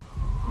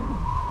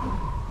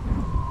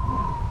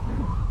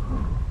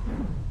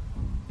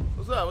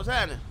 What's up? What's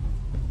happening?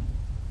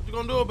 What you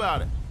gonna do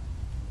about it?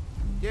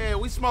 Yeah,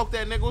 we smoked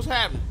that nigga. What's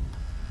happening?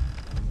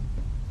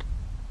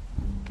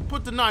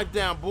 Put the knife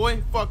down,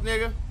 boy. Fuck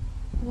nigga.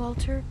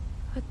 Walter,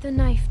 put the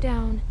knife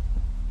down.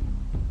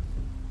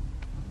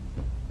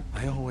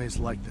 I always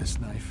liked this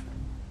knife.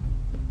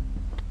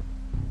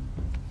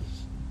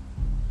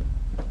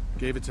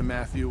 Gave it to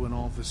Matthew when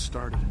all this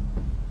started.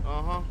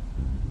 Uh-huh.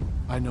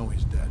 I know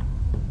he's dead.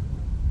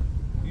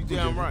 You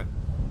damn right.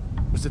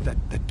 Was it that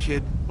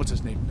kid? What's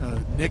his name?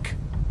 Nick?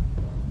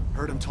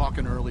 Heard him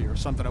talking earlier,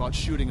 something about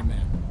shooting a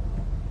man.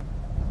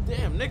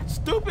 Damn, Nick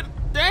stupid.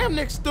 Damn,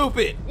 Nick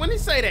stupid. When did he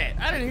say that?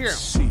 I didn't hear him.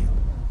 See it.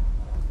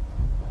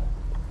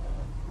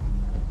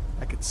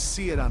 I could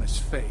see it on his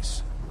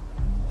face.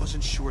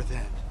 Wasn't sure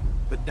then.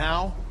 But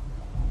now?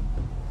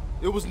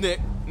 It was Nick.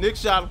 Nick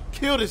shot him.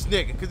 Killed this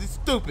nigga because he's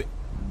stupid.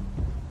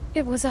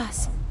 It was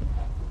us.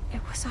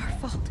 It was our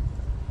fault.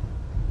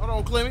 Hold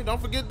on, Cleme. Don't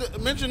forget to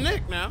mention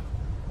Nick now.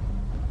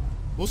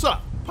 What's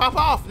up? Pop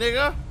off,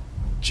 nigga.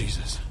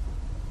 Jesus.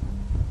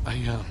 I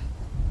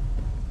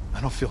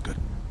don't feel good.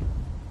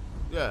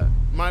 Yeah,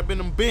 might have been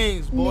them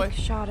beans, boy. Nick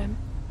shot him.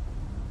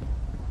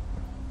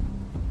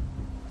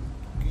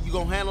 You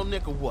gonna handle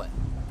Nick or what?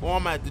 Or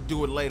I'm gonna have to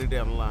do it later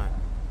down the line.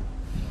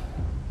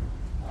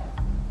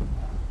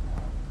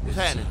 What's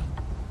happening?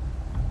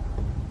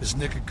 Is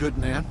Nick a good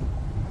man?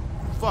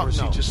 Fuck or is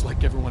no. he just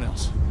like everyone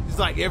else? He's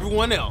like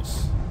everyone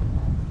else.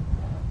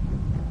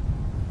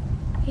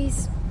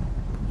 He's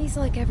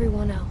like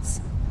everyone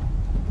else.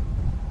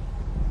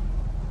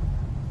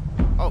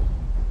 Oh.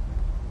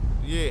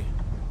 Yeah.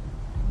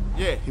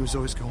 Yeah. He was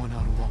always going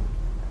out alone.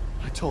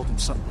 I told him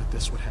something like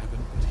this would happen,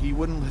 but he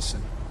wouldn't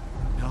listen.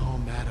 No,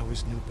 Matt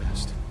always knew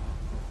best.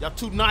 Y'all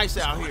too nice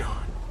out here.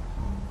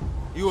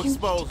 You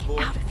exposed,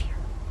 boy. Out of here.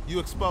 You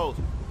exposed.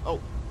 Oh.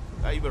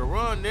 Now you better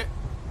run, Nick.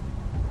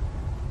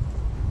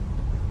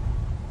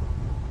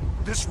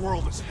 This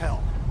world is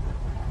hell.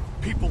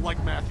 People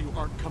like Matthew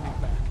aren't coming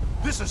back.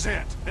 This is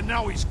it, and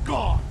now he's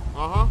gone.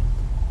 Uh-huh.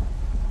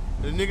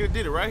 The nigga that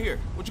did it right here.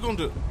 What you gonna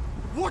do?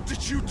 What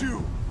did you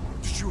do?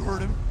 Did you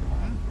hurt him?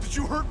 Did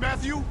you hurt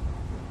Matthew?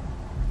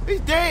 He's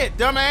dead,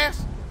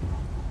 dumbass.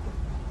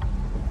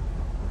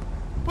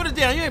 Put it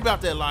down. You ain't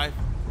about that life.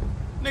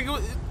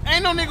 Nigga,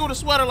 ain't no nigga with a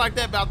sweater like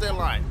that about that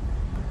life.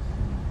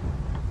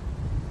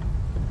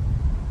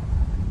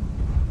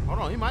 Hold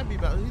on, he might be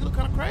about. He look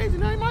kind of crazy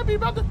now. He might be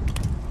about to.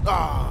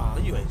 Ah,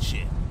 you ain't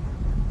shit.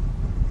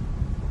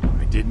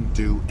 I didn't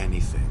do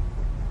anything.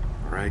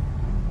 All right?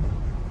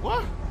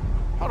 What?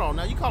 Hold on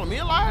now. You calling me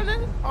a liar,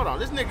 nigga? Hold on.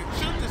 This nigga,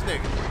 shoot this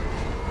nigga.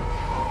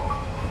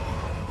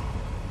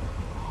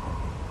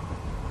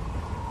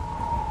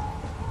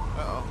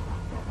 Uh-oh.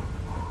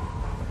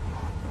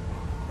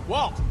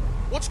 Walt,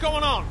 what's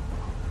going on?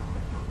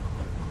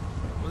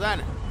 What's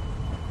that?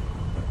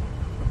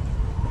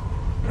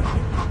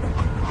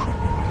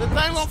 The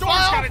thing on Storm's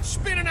fire? got it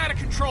spinning out of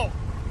control.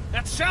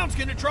 That sound's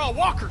gonna draw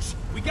walkers.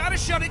 We gotta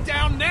shut it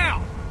down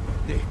now.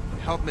 Nick,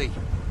 help me.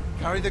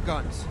 Carry the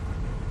guns.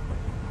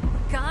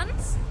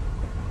 Guns?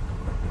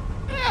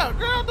 Yeah,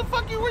 girl, what the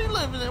fuck where you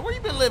living at? Where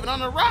you been living? On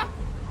the rock?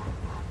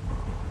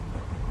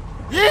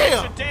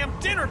 Yeah! It's a damn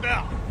dinner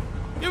bell.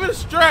 Give me the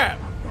strap.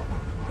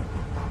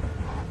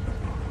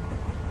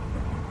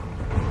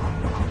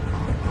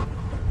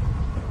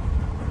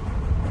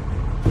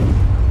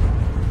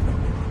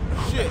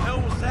 Shit. What the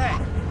hell was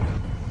that?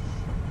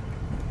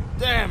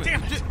 Damn it.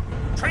 Damn it.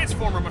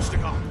 Transformer must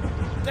have gone.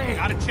 Damn.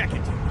 Gotta check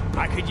it.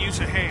 I could use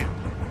a hand.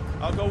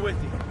 I'll go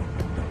with you.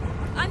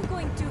 I'm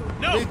going to.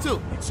 No! Me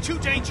too. It's too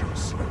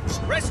dangerous.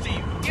 Rest of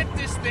you, get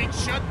this thing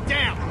shut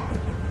down.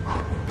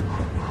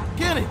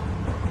 Kenny.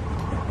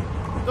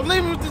 Don't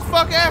leave me with these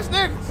fuck ass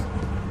niggas.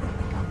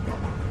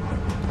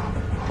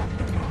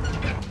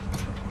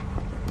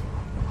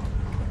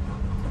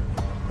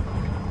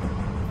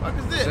 What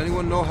is this? Does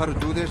anyone know how to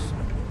do this?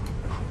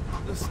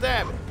 Just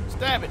stab it.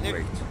 Stab it, nigga.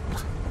 Great.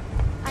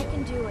 I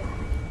can do it.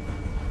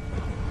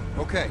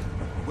 Okay,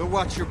 we'll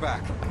watch your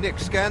back. Nick,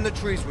 scan the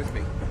trees with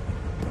me.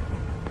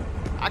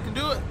 I can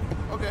do it?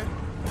 Okay.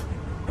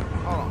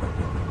 Hold on.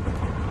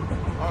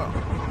 Hold on.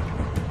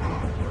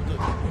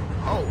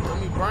 Oh, let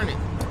me burn it.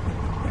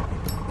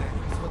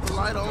 Put the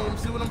light on,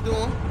 see what I'm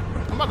doing.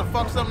 I'm about to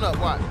fuck something up,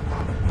 watch.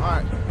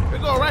 Alright, here we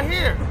go, right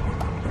here.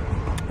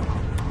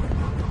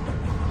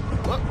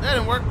 Well, that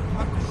didn't work.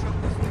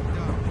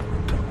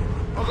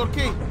 I'll go to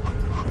key.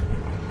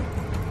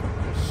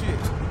 Oh, shit.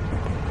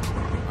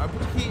 Alright,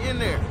 put the key in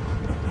there. I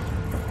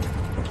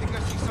think I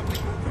see something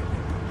moving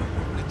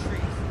in the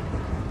trees.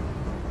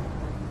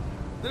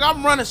 Nigga,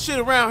 I'm running shit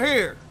around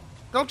here.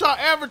 Don't y'all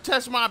ever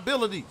test my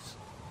abilities.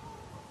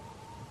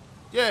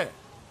 Yeah.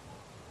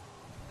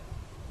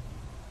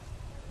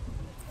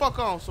 Fuck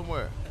on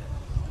somewhere.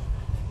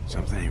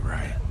 Something ain't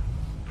right.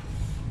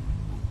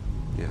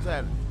 What's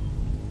that?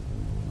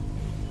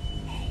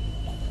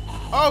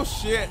 Oh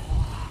shit.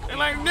 They're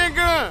like,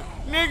 nigga,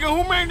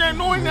 who made that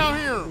noise down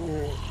here?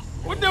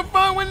 What the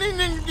fuck when these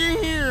niggas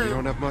get here? We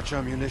don't have much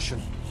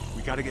ammunition.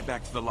 We gotta get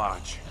back to the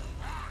lodge.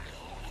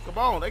 Come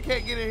on, they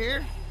can't get in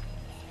here.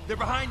 They're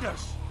behind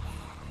us.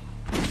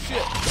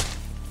 Shit.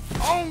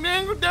 Oh,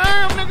 nigga,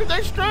 damn, nigga,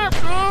 they strapped,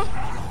 huh?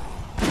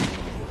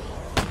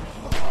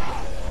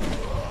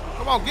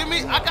 Come on, get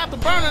me. I got the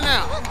burner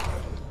now.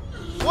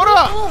 What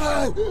up?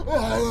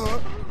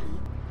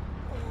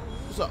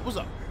 What's up? What's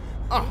up?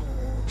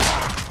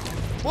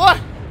 What?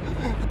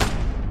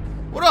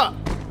 What up?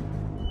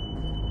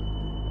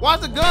 Why's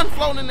the gun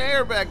floating in the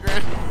air back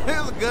there?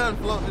 There's a gun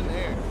floating in the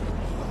air.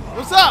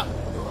 What's up?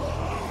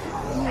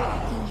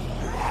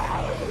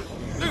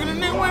 Look at the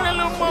nigga where that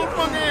little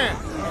motherfucker in.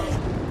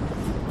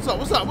 What's up?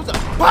 What's up? What's up?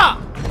 Pop!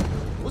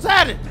 What's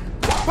happening?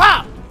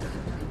 Pop!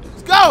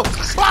 Let's go!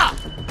 Pop!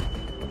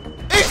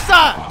 East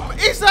side!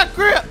 East side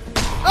crib!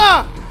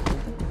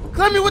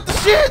 Cleme with the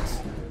shits!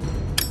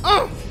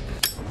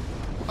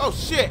 Oh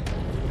shit!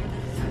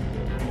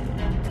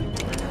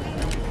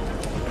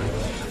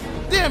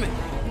 Damn it!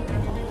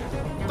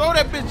 Throw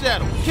that bitch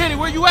at him. Kenny,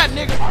 where you at,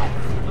 nigga?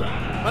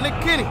 My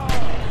nigga Kenny.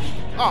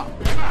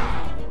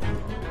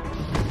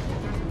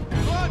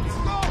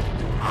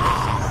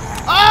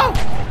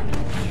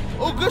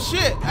 Oh, good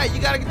shit. Hey,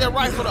 you gotta get that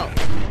rifle though.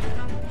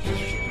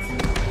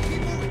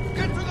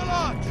 Get to the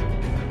lodge.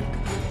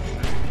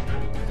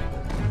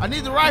 I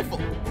need the rifle.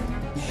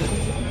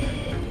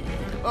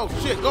 Oh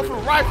shit, go for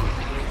the rifle.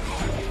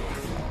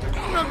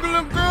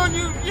 Little girl,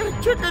 you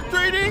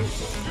trick-or-treating?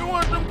 You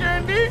want some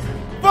candy?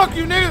 Fuck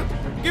you, nigga.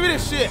 Give me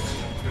this shit.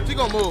 She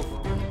gonna move.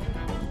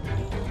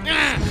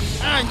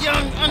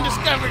 Young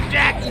undiscovered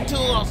jacking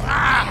tools.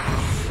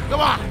 Come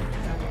on.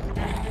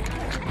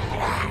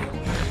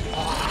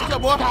 What's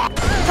up, boy?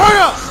 Turn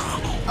up!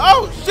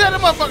 Oh, shit, that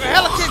motherfucker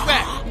hella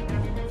kickback.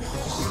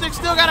 This nigga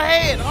still got a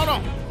head. Hold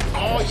on.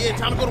 Oh, yeah,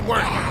 time to go to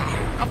work.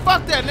 Now,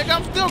 fuck that, nigga.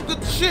 I'm still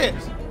good to shit.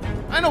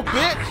 I ain't no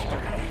bitch.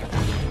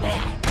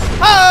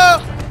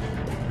 Oh!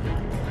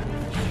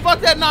 Fuck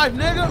that knife,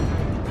 nigga.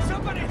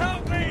 Somebody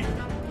help me!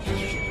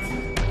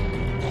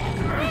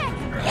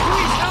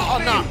 Please help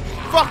me. Nah.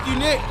 Fuck you,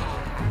 Nick.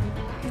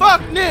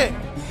 Fuck Nick.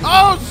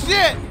 Oh,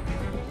 shit.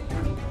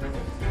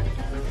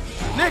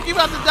 Nick, you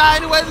about to die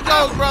any way it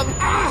goes, brother.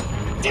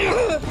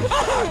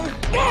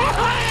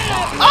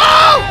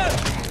 Oh!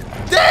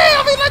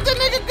 Damn, he let that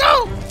nigga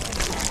go!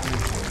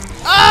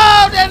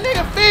 Oh, that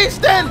nigga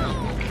feasting!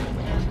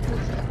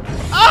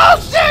 Oh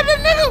shit, that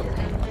nigga!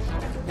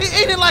 He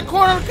eating like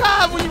corn on the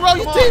cob when you roll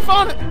your teeth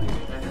on it.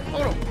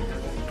 Hold on.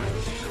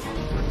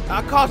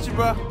 I caught you,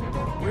 bro.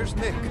 Where's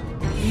Nick?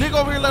 Nick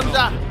over here, let him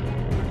die.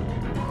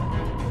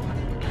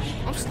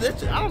 I'm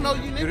snitching. I don't know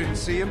you, nigga. You didn't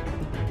see him?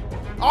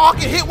 Oh, I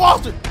can hit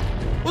Walter.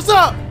 What's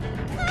up?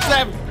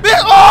 Savage.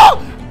 Bitch. Oh!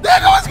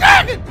 Nigga was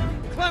cracking!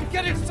 Clem,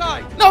 get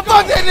inside! No,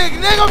 fuck that nigga.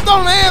 Nigga, I'm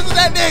throwing hands at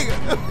that nigga.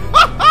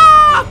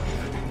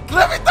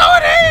 Let me throw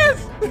it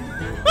hands.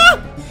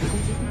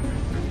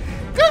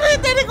 Come hit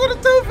that nigga with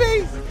a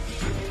two-piece.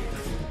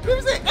 Let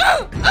me say,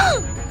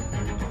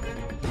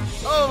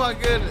 Oh my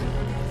goodness.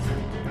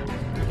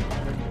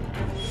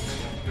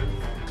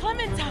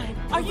 Clementine,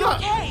 are you Look.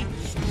 okay?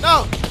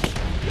 No.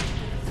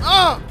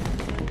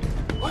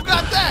 Who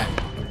got that?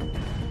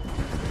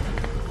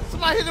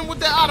 Somebody hit him with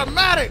that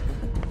automatic.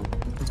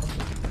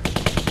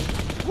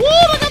 Woo,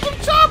 they got them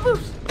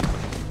choppers.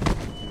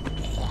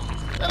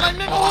 They're like,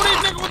 nigga, who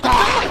these niggas with the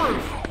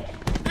choppers?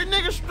 These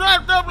niggas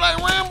strapped up like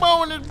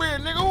Rambo in this bitch,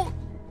 nigga.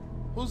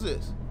 Who's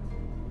this?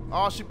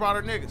 Oh, she brought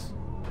her niggas.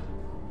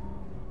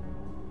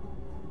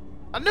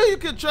 I knew you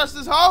could trust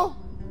this hoe.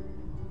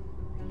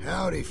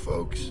 Howdy,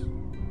 folks.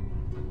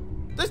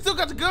 They still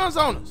got the guns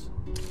on us.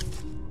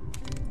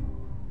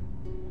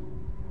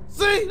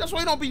 See? That's why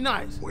you don't be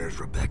nice. Where's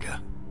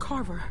Rebecca?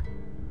 Carver.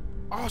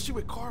 Oh, she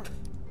with Carver.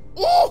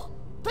 Ooh!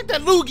 Take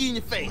that loogie in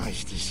your face.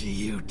 Nice to see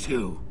you,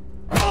 too.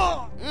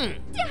 Dad!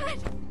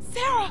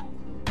 Sarah!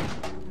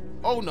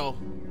 Oh, no.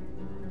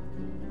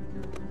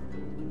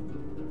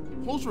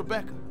 Who's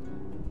Rebecca?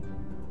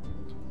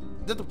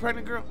 Is that the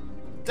pregnant girl?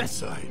 That's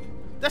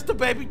the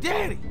baby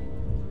daddy.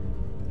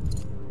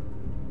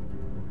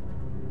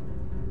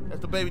 That's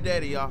the baby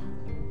daddy, y'all.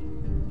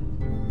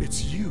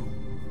 It's you.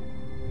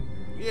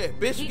 Yeah,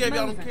 bitch, she Keep gave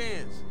y'all them moving.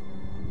 cans.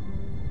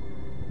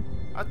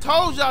 I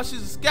told y'all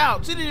she's a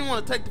scout. She didn't even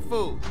want to take the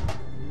food.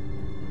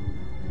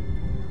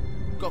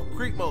 Go,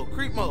 creep mode,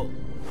 creep mode.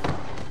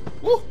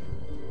 Woo!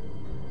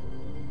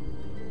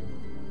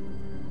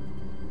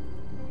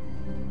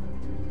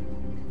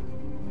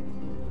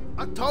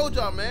 I told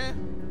y'all,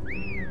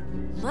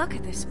 man. Look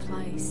at this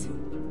place.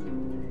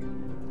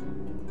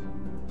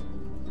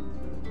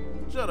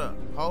 Shut up,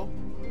 ho.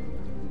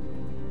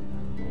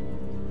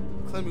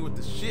 Cleme with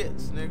the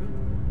shits, nigga.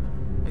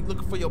 Ain't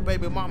looking for your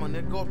baby mama,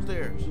 nigga. Go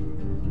upstairs.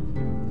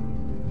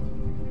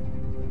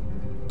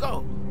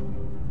 Go.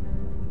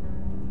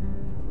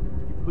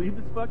 You believe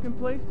this fucking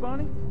place,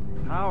 Bonnie?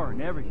 Power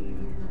and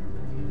everything.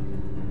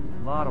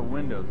 A lot of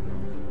windows,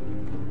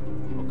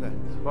 though. Okay.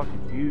 It's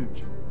fucking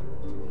huge.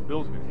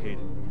 Bill's gonna hate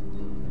it.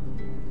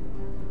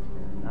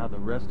 Now the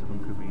rest of them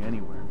could be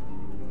anywhere.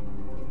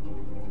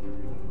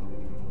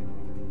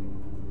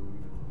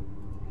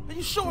 Are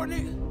you sure,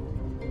 nigga?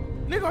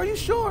 Nigga, are you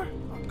sure?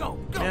 Go,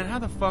 go. Man, how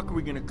the fuck are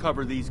we gonna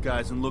cover these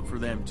guys and look for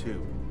them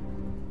too?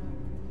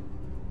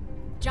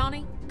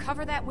 Johnny,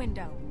 cover that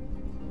window.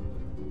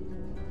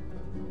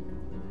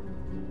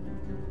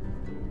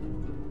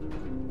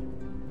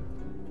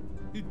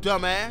 You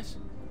dumbass.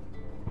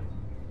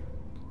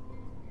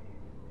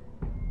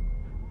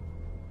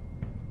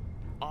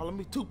 Oh, let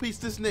me two-piece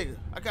this nigga.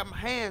 I got my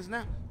hands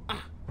now.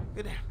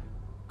 Get down.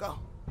 Go.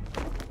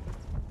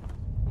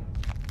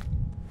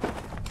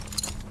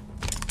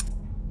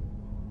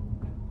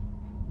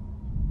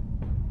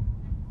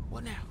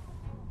 What now?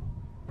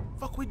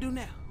 Fuck we do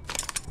now?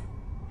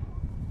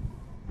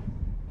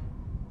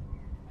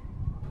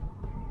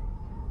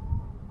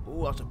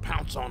 Ooh, I should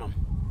pounce on him.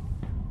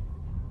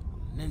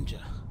 Ninja.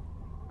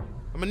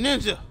 I'm a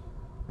ninja.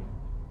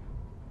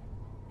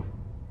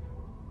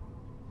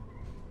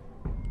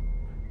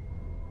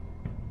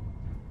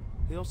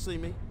 You don't see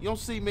me. You don't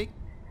see me.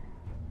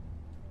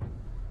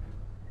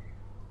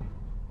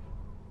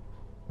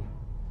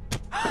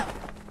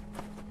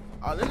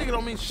 Oh, that nigga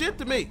don't mean shit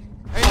to me.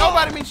 Ain't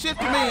nobody mean shit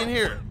to me in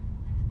here.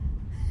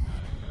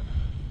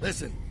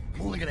 Listen,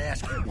 I'm only gonna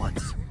ask you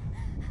once.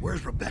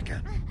 Where's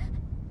Rebecca?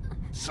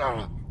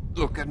 Sarah,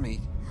 look at me.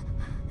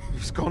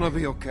 It's gonna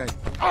be okay.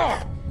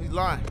 He's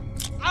lying.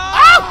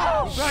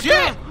 Oh!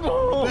 Shit!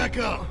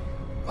 Rebecca!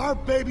 Our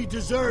baby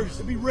deserves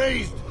to be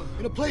raised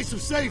in a place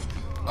of safety.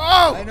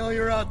 Oh! I know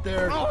you're out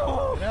there. And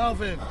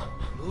Alvin,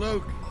 and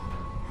Luke,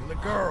 and the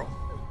girl.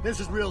 This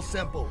is real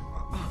simple.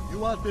 You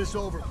want this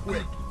over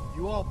quick.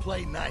 You all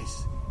play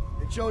nice.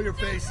 And show your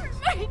faces.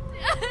 My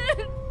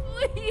dad,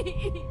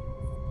 please.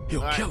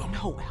 He'll kill him.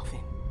 No, Alvin.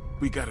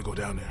 We gotta go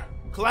down there.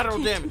 Collateral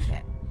Can't damage. do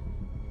that.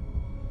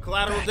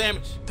 Collateral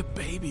damage. The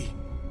baby.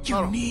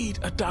 You need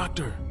a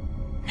doctor.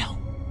 No.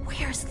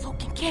 Where's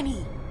Luke and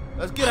Kenny?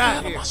 Let's get out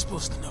of How here. am I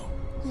supposed to know?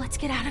 Let's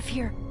get out of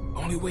here.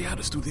 Only way out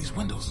is through these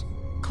windows.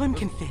 Clem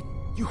can fit.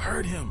 You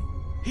heard him.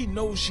 He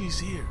knows she's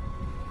here.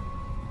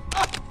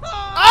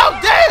 Oh,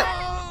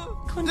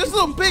 damn! Clem This can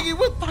little piggy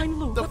with find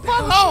Luke. the What the fuck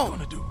hell is she on.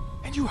 gonna do?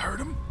 And you heard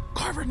him.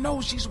 Carver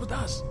knows she's with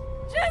us.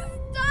 Just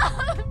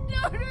stop!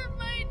 Don't hurt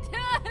my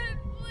dad,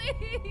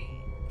 please.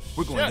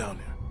 We're going Shit. down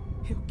there.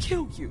 He'll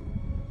kill you.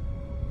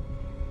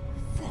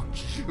 Fuck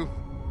you.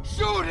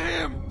 Shoot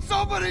him!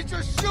 Somebody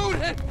just shoot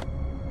him!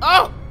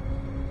 Oh!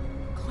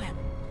 Clem,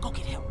 go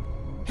get help.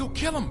 He'll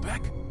kill him,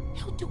 Beck.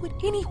 He'll do it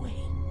anyway.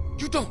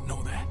 You don't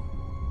know that.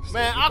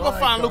 Man, I'll go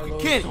find Luke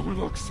and Kenny. Don't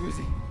look,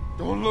 Susie.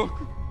 Don't look.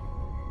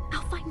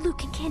 I'll find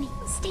Luke and Kenny.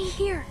 Stay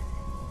here.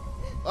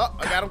 Oh,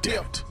 I got him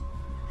killed.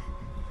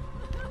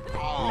 You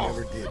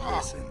never did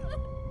listen.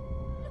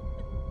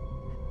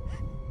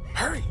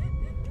 Hurry.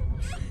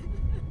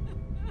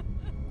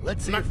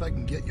 Let's see if I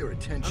can get your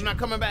attention. I'm not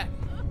coming back.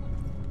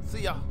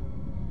 See y'all.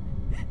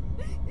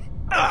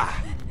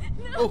 Ah!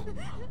 Oh!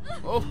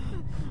 Oh!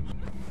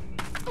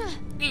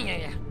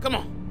 Yeah. Come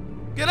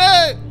on. Get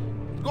it!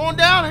 Going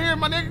down here,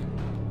 my nigga.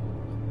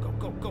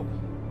 Go. Am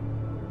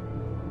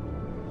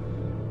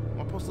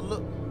I supposed to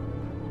look?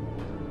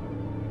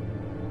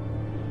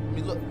 Let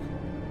me look.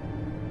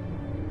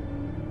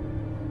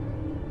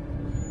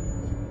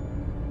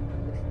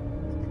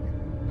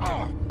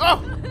 Oh!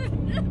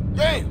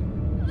 Damn!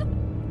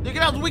 Nigga,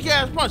 that was a weak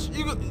ass punch.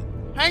 You go,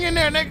 hang in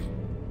there, nigga.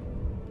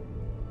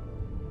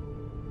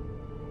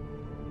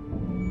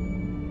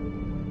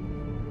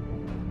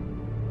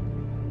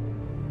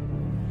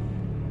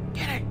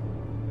 Get it.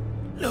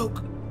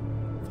 Luke.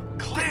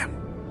 Clem.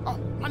 Oh,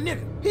 my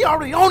nigga. He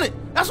already own it.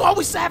 That's why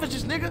we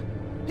savages, nigga.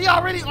 He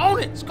already own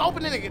it.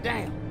 Scoping the nigga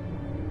down.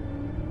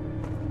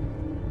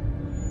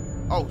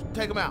 Oh,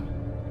 take him out.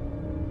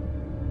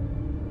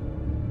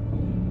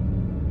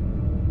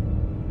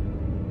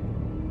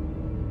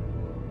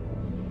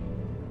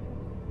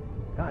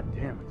 God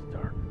damn, it's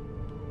dark.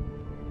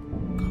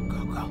 Go.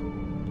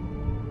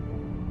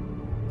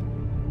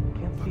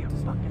 Can't see a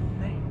fucking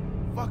thing.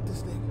 Fuck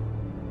this nigga.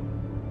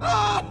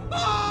 Oh,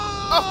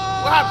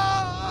 what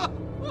happened?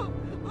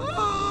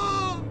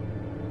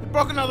 He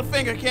broke another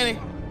finger, Kenny.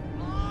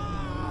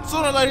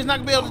 Sooner or later, he's not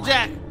gonna be able to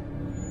jack.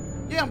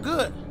 Yeah, I'm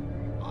good.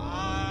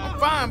 I'm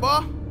fine, boy.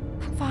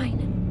 I'm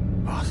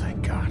fine. Oh,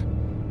 thank God.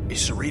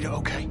 Is Sarita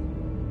okay?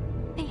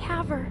 They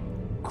have her.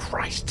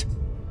 Christ.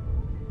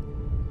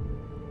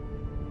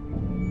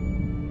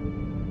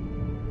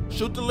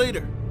 Shoot the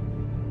leader.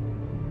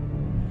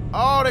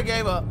 Oh, they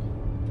gave up.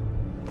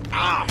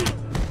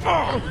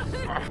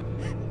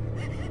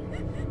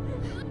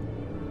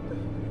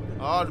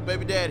 Oh, the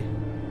baby daddy.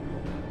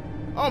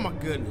 Oh my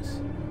goodness.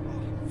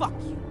 Fuck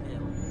you,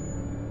 Bill.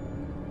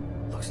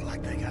 Looks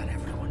like they got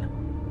everyone.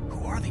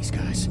 Who are these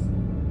guys?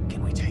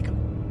 Can we take them?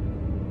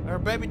 Her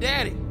baby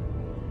daddy.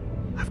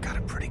 I've got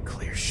a pretty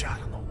clear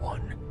shot on the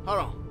one. Hold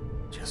on.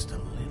 Just a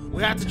little.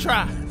 We have to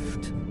try.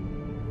 Left.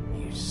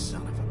 You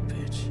son of a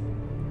bitch.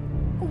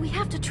 We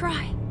have to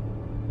try.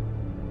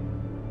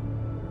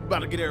 About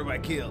to get everybody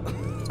killed.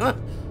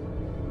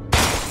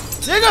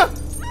 Nigga!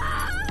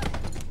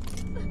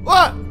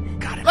 What?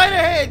 Got it. Lay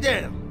their head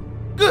down.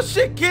 Good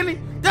shit, Kenny.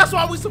 That's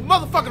why we some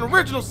motherfucking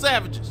original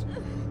savages.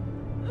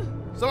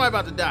 Somebody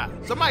about to die.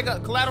 Somebody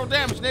got collateral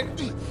damage,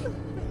 nigga.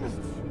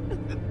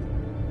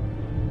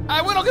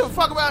 Alright, we don't give a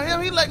fuck about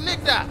him. He let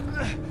Nick die.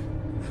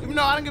 Even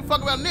though I didn't give a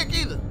fuck about Nick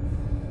either.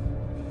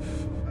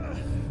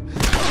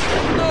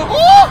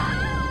 Ooh!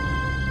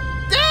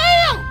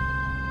 Damn!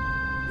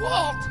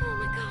 Walt! Oh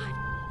my God.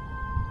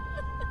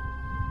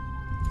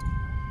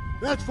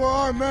 That's for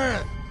our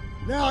man.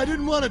 Now, I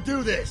didn't want to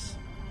do this,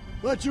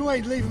 but you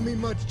ain't leaving me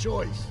much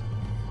choice.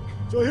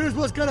 So here's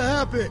what's gonna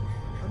happen.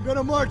 I'm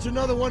gonna march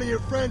another one of your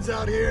friends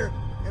out here,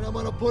 and I'm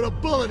gonna put a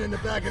bullet in the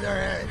back of their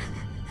head.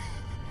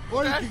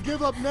 Or you can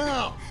give up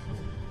now.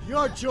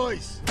 Your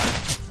choice.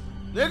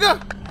 Nigga!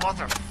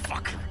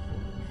 Motherfucker.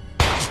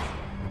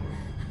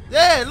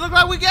 Yeah, it looked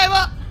like we gave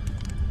up.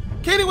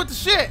 Kenny with the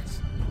shits.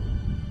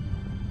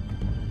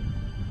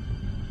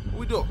 What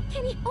we doing?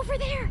 Kenny, over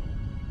there.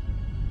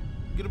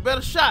 Get a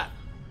better shot.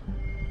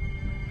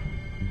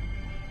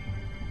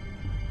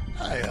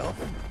 I help.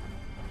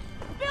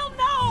 Bill,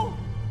 no!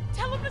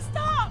 Tell him to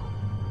stop!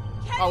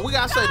 Oh, we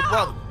gotta save the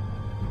brother.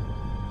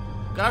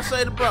 Gotta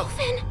save the brother.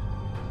 Alvin.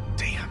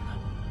 Damn.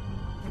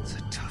 It's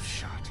a tough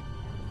shot.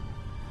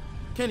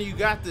 Kenny, you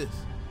got this.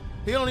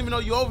 He don't even know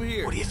you over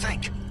here. What do you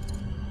think?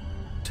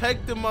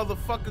 Take the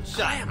motherfucking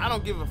shot. I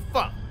don't give a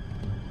fuck.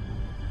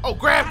 Oh,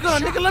 grab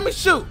gun, nigga. Let me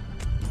shoot.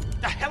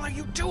 The hell are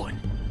you doing?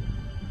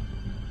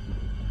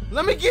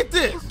 Let me get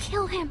this. He'll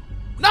kill him.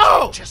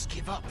 No! Just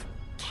give up.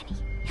 Kenny,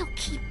 he'll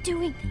keep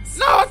doing this.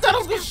 No, I thought I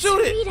was gonna shoot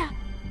it. Sarita.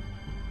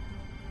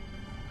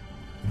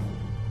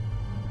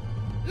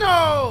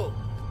 No!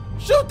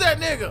 Shoot that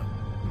nigga.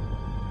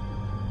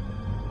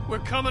 We're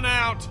coming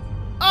out.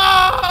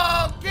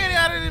 Oh, Kenny,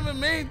 I didn't even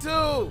mean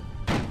to.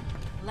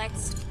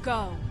 Let's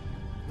go.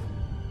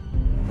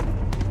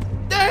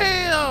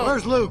 Damn!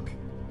 Where's Luke?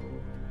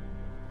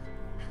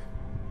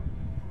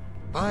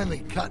 Finally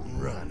cut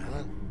and run,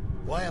 huh?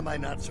 Why am I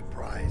not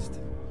surprised?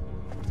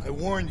 I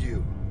warned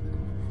you.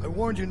 I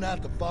warned you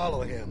not to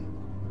follow him.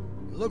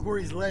 Look where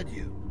he's led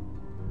you.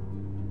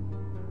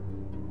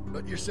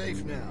 But you're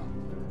safe now.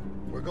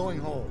 We're going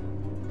home.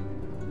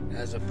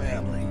 As a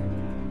family.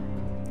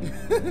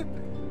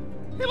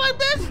 He like,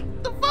 bitch,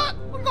 the fuck?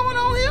 What's going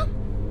on here?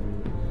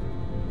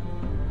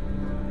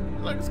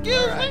 like,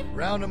 excuse me?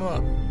 Round them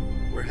up.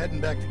 We're heading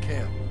back to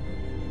camp.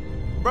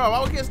 Bro,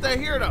 why we can't stay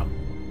here, though?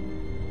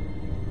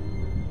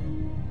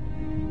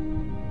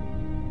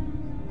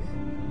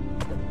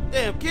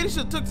 Damn, Kitty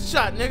should've took the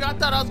shot, nigga. I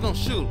thought I was gonna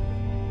shoot.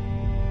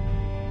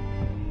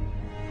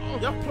 Oh,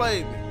 y'all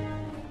played me.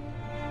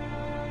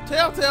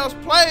 Telltale's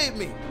played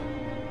me.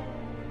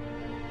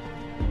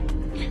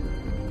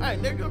 Hey,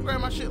 nigga, don't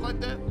grab my shit like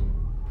that.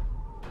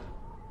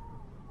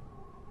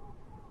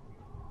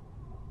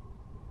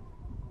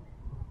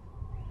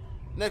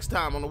 Next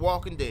time on The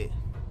Walking Dead.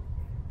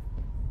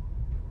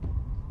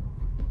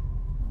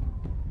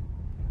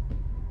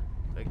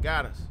 They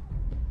got us.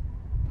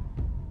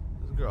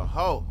 This girl,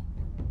 hoe.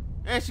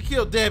 And she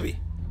killed Debbie.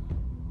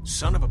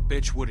 Son of a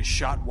bitch would have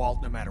shot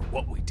Walt no matter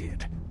what we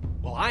did.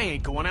 Well, I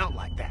ain't going out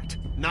like that.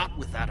 Not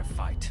without a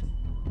fight.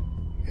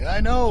 Yeah, I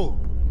know.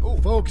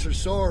 Folks are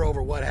sore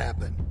over what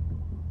happened.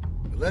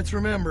 But let's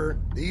remember,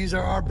 these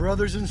are our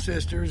brothers and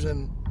sisters,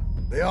 and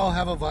they all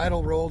have a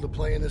vital role to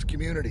play in this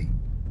community.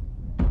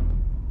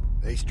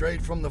 They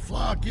strayed from the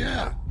flock,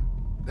 yeah.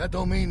 That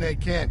don't mean they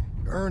can't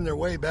earn their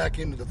way back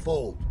into the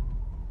fold.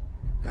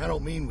 I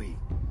don't mean we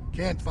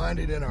can't find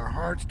it in our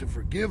hearts to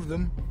forgive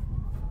them,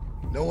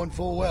 knowing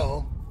full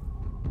well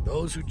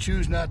those who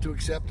choose not to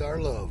accept our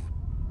love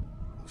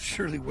will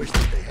surely wish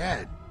that they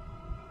had.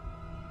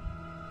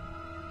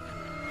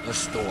 The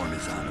storm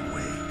is on the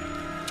way.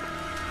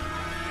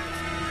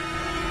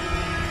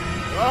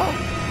 Oh,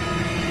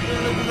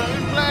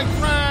 Black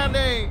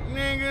Friday,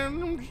 nigga.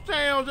 Them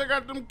sales, they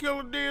got them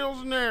killer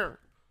deals in there.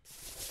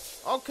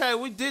 Okay,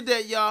 we did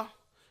that, y'all. All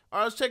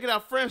right, let's check it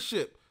out.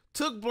 Friendship.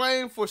 Took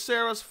blame for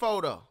Sarah's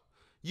photo.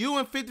 You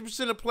and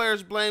 50% of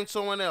players blamed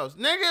someone else.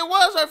 Nigga, it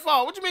was her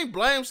fault. What you mean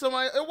blame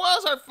somebody? It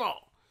was her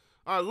fault.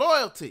 All right,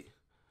 loyalty.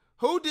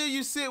 Who did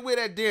you sit with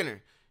at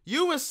dinner?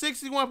 You and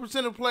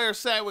 61% of players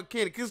sat with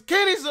Kenny. Because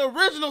Kenny's the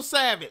original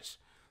savage.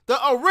 The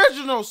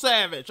original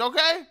savage,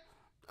 okay?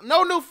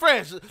 No new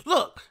friends.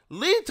 Look,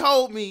 Lee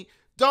told me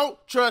don't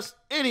trust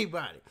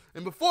anybody.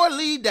 And before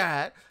Lee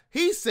died,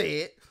 he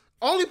said,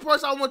 only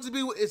person I want to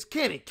be with is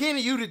Kenny.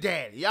 Kenny, you the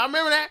daddy. Y'all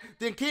remember that?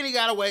 Then Kenny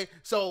got away.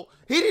 So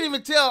he didn't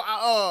even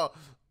tell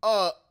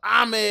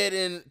Ahmed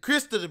and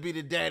Krista to be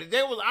the daddy.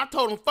 I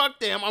told him, fuck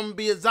them. I'm going to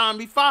be a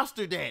zombie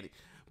foster daddy.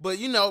 But,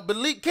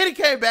 Kenny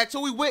came back,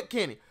 so we with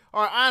Kenny.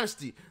 All right,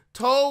 honesty.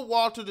 Told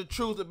Walter the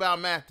truth about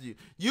Matthew.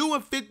 You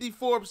and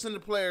 54%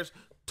 of players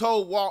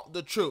told Walt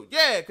the truth.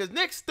 Yeah, because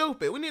Nick's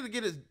stupid. We need to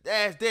get his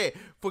ass dead.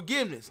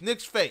 Forgiveness.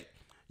 Nick's fake.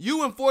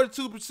 You and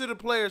 42% of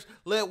players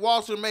let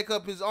Walter make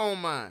up his own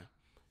mind.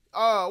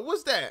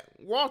 What's that?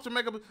 Walter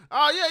make up.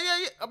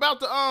 Yeah.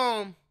 About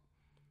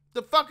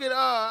the fucking,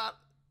 I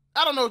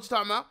don't know what you're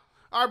talking about.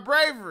 Our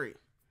bravery.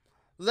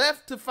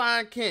 Left to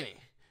find Kenny.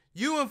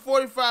 You and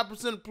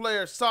 45% of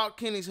players sought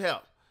Kenny's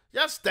help.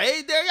 Y'all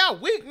stayed there. Y'all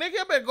weak, nigga.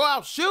 Y'all better go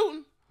out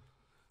shooting.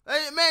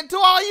 Hey, man, to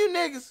all you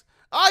niggas,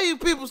 all you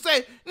people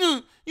say,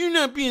 you're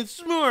not being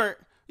smart.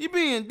 You're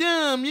being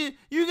dumb.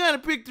 You gotta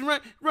pick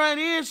the right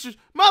answers.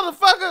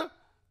 Motherfucker,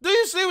 do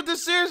you see what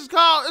this series is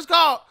called? It's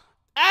called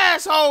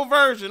Asshole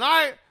Version, all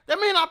right? That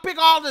means I pick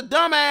all the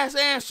dumbass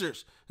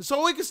answers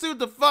so we can see what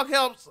the fuck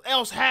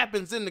else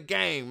happens in the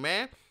game,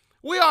 man.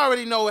 We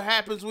already know what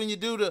happens when you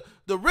do the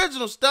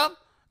original stuff.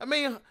 I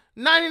mean,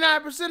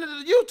 99% of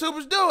the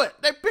YouTubers do it.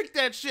 They pick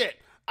that shit.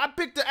 I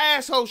pick the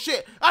asshole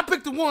shit. I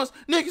pick the ones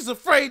niggas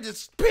afraid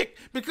to pick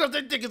because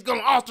they think it's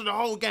gonna alter the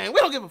whole game. We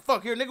don't give a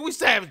fuck here, nigga. We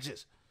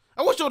savages.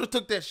 I wish you would have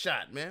took that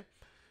shot, man.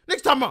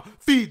 Niggas talking about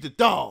feed the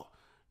dog.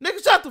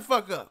 Nigga, shut the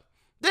fuck up.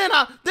 Then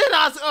I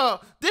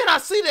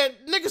see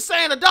that nigga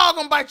saying the dog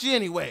gonna bite you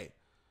anyway.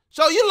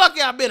 So you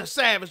lucky I been a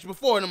savage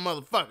before them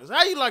motherfuckers.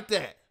 How you like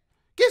that?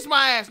 Kiss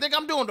my ass, nigga.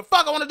 I'm doing the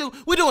fuck I wanna do.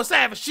 We doing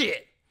savage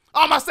shit.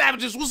 All my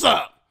savages, what's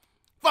up?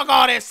 Fuck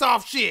all that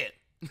soft shit.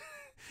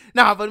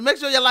 Nah, but make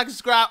sure y'all like and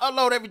subscribe.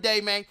 Upload every day,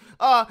 man.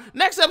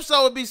 Next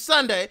episode will be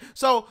Sunday.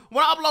 So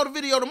when I upload a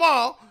video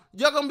tomorrow,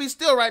 y'all gonna be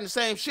still writing the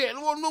same shit.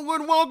 Where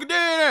the Walking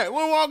Dead at?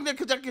 Where the Walking Dead?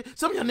 Cause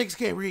some of y'all niggas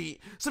can't read.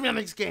 Some of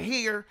y'all niggas can't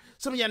hear.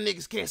 Some of y'all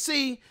niggas can't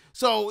see.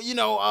 So,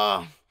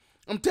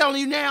 I'm telling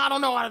you now, I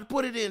don't know how to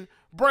put it in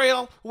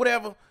Braille,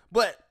 whatever.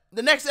 But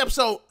the next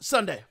episode,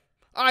 Sunday.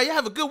 All right, y'all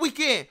have a good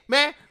weekend,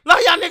 man. Love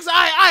y'all niggas. All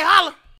right, holla.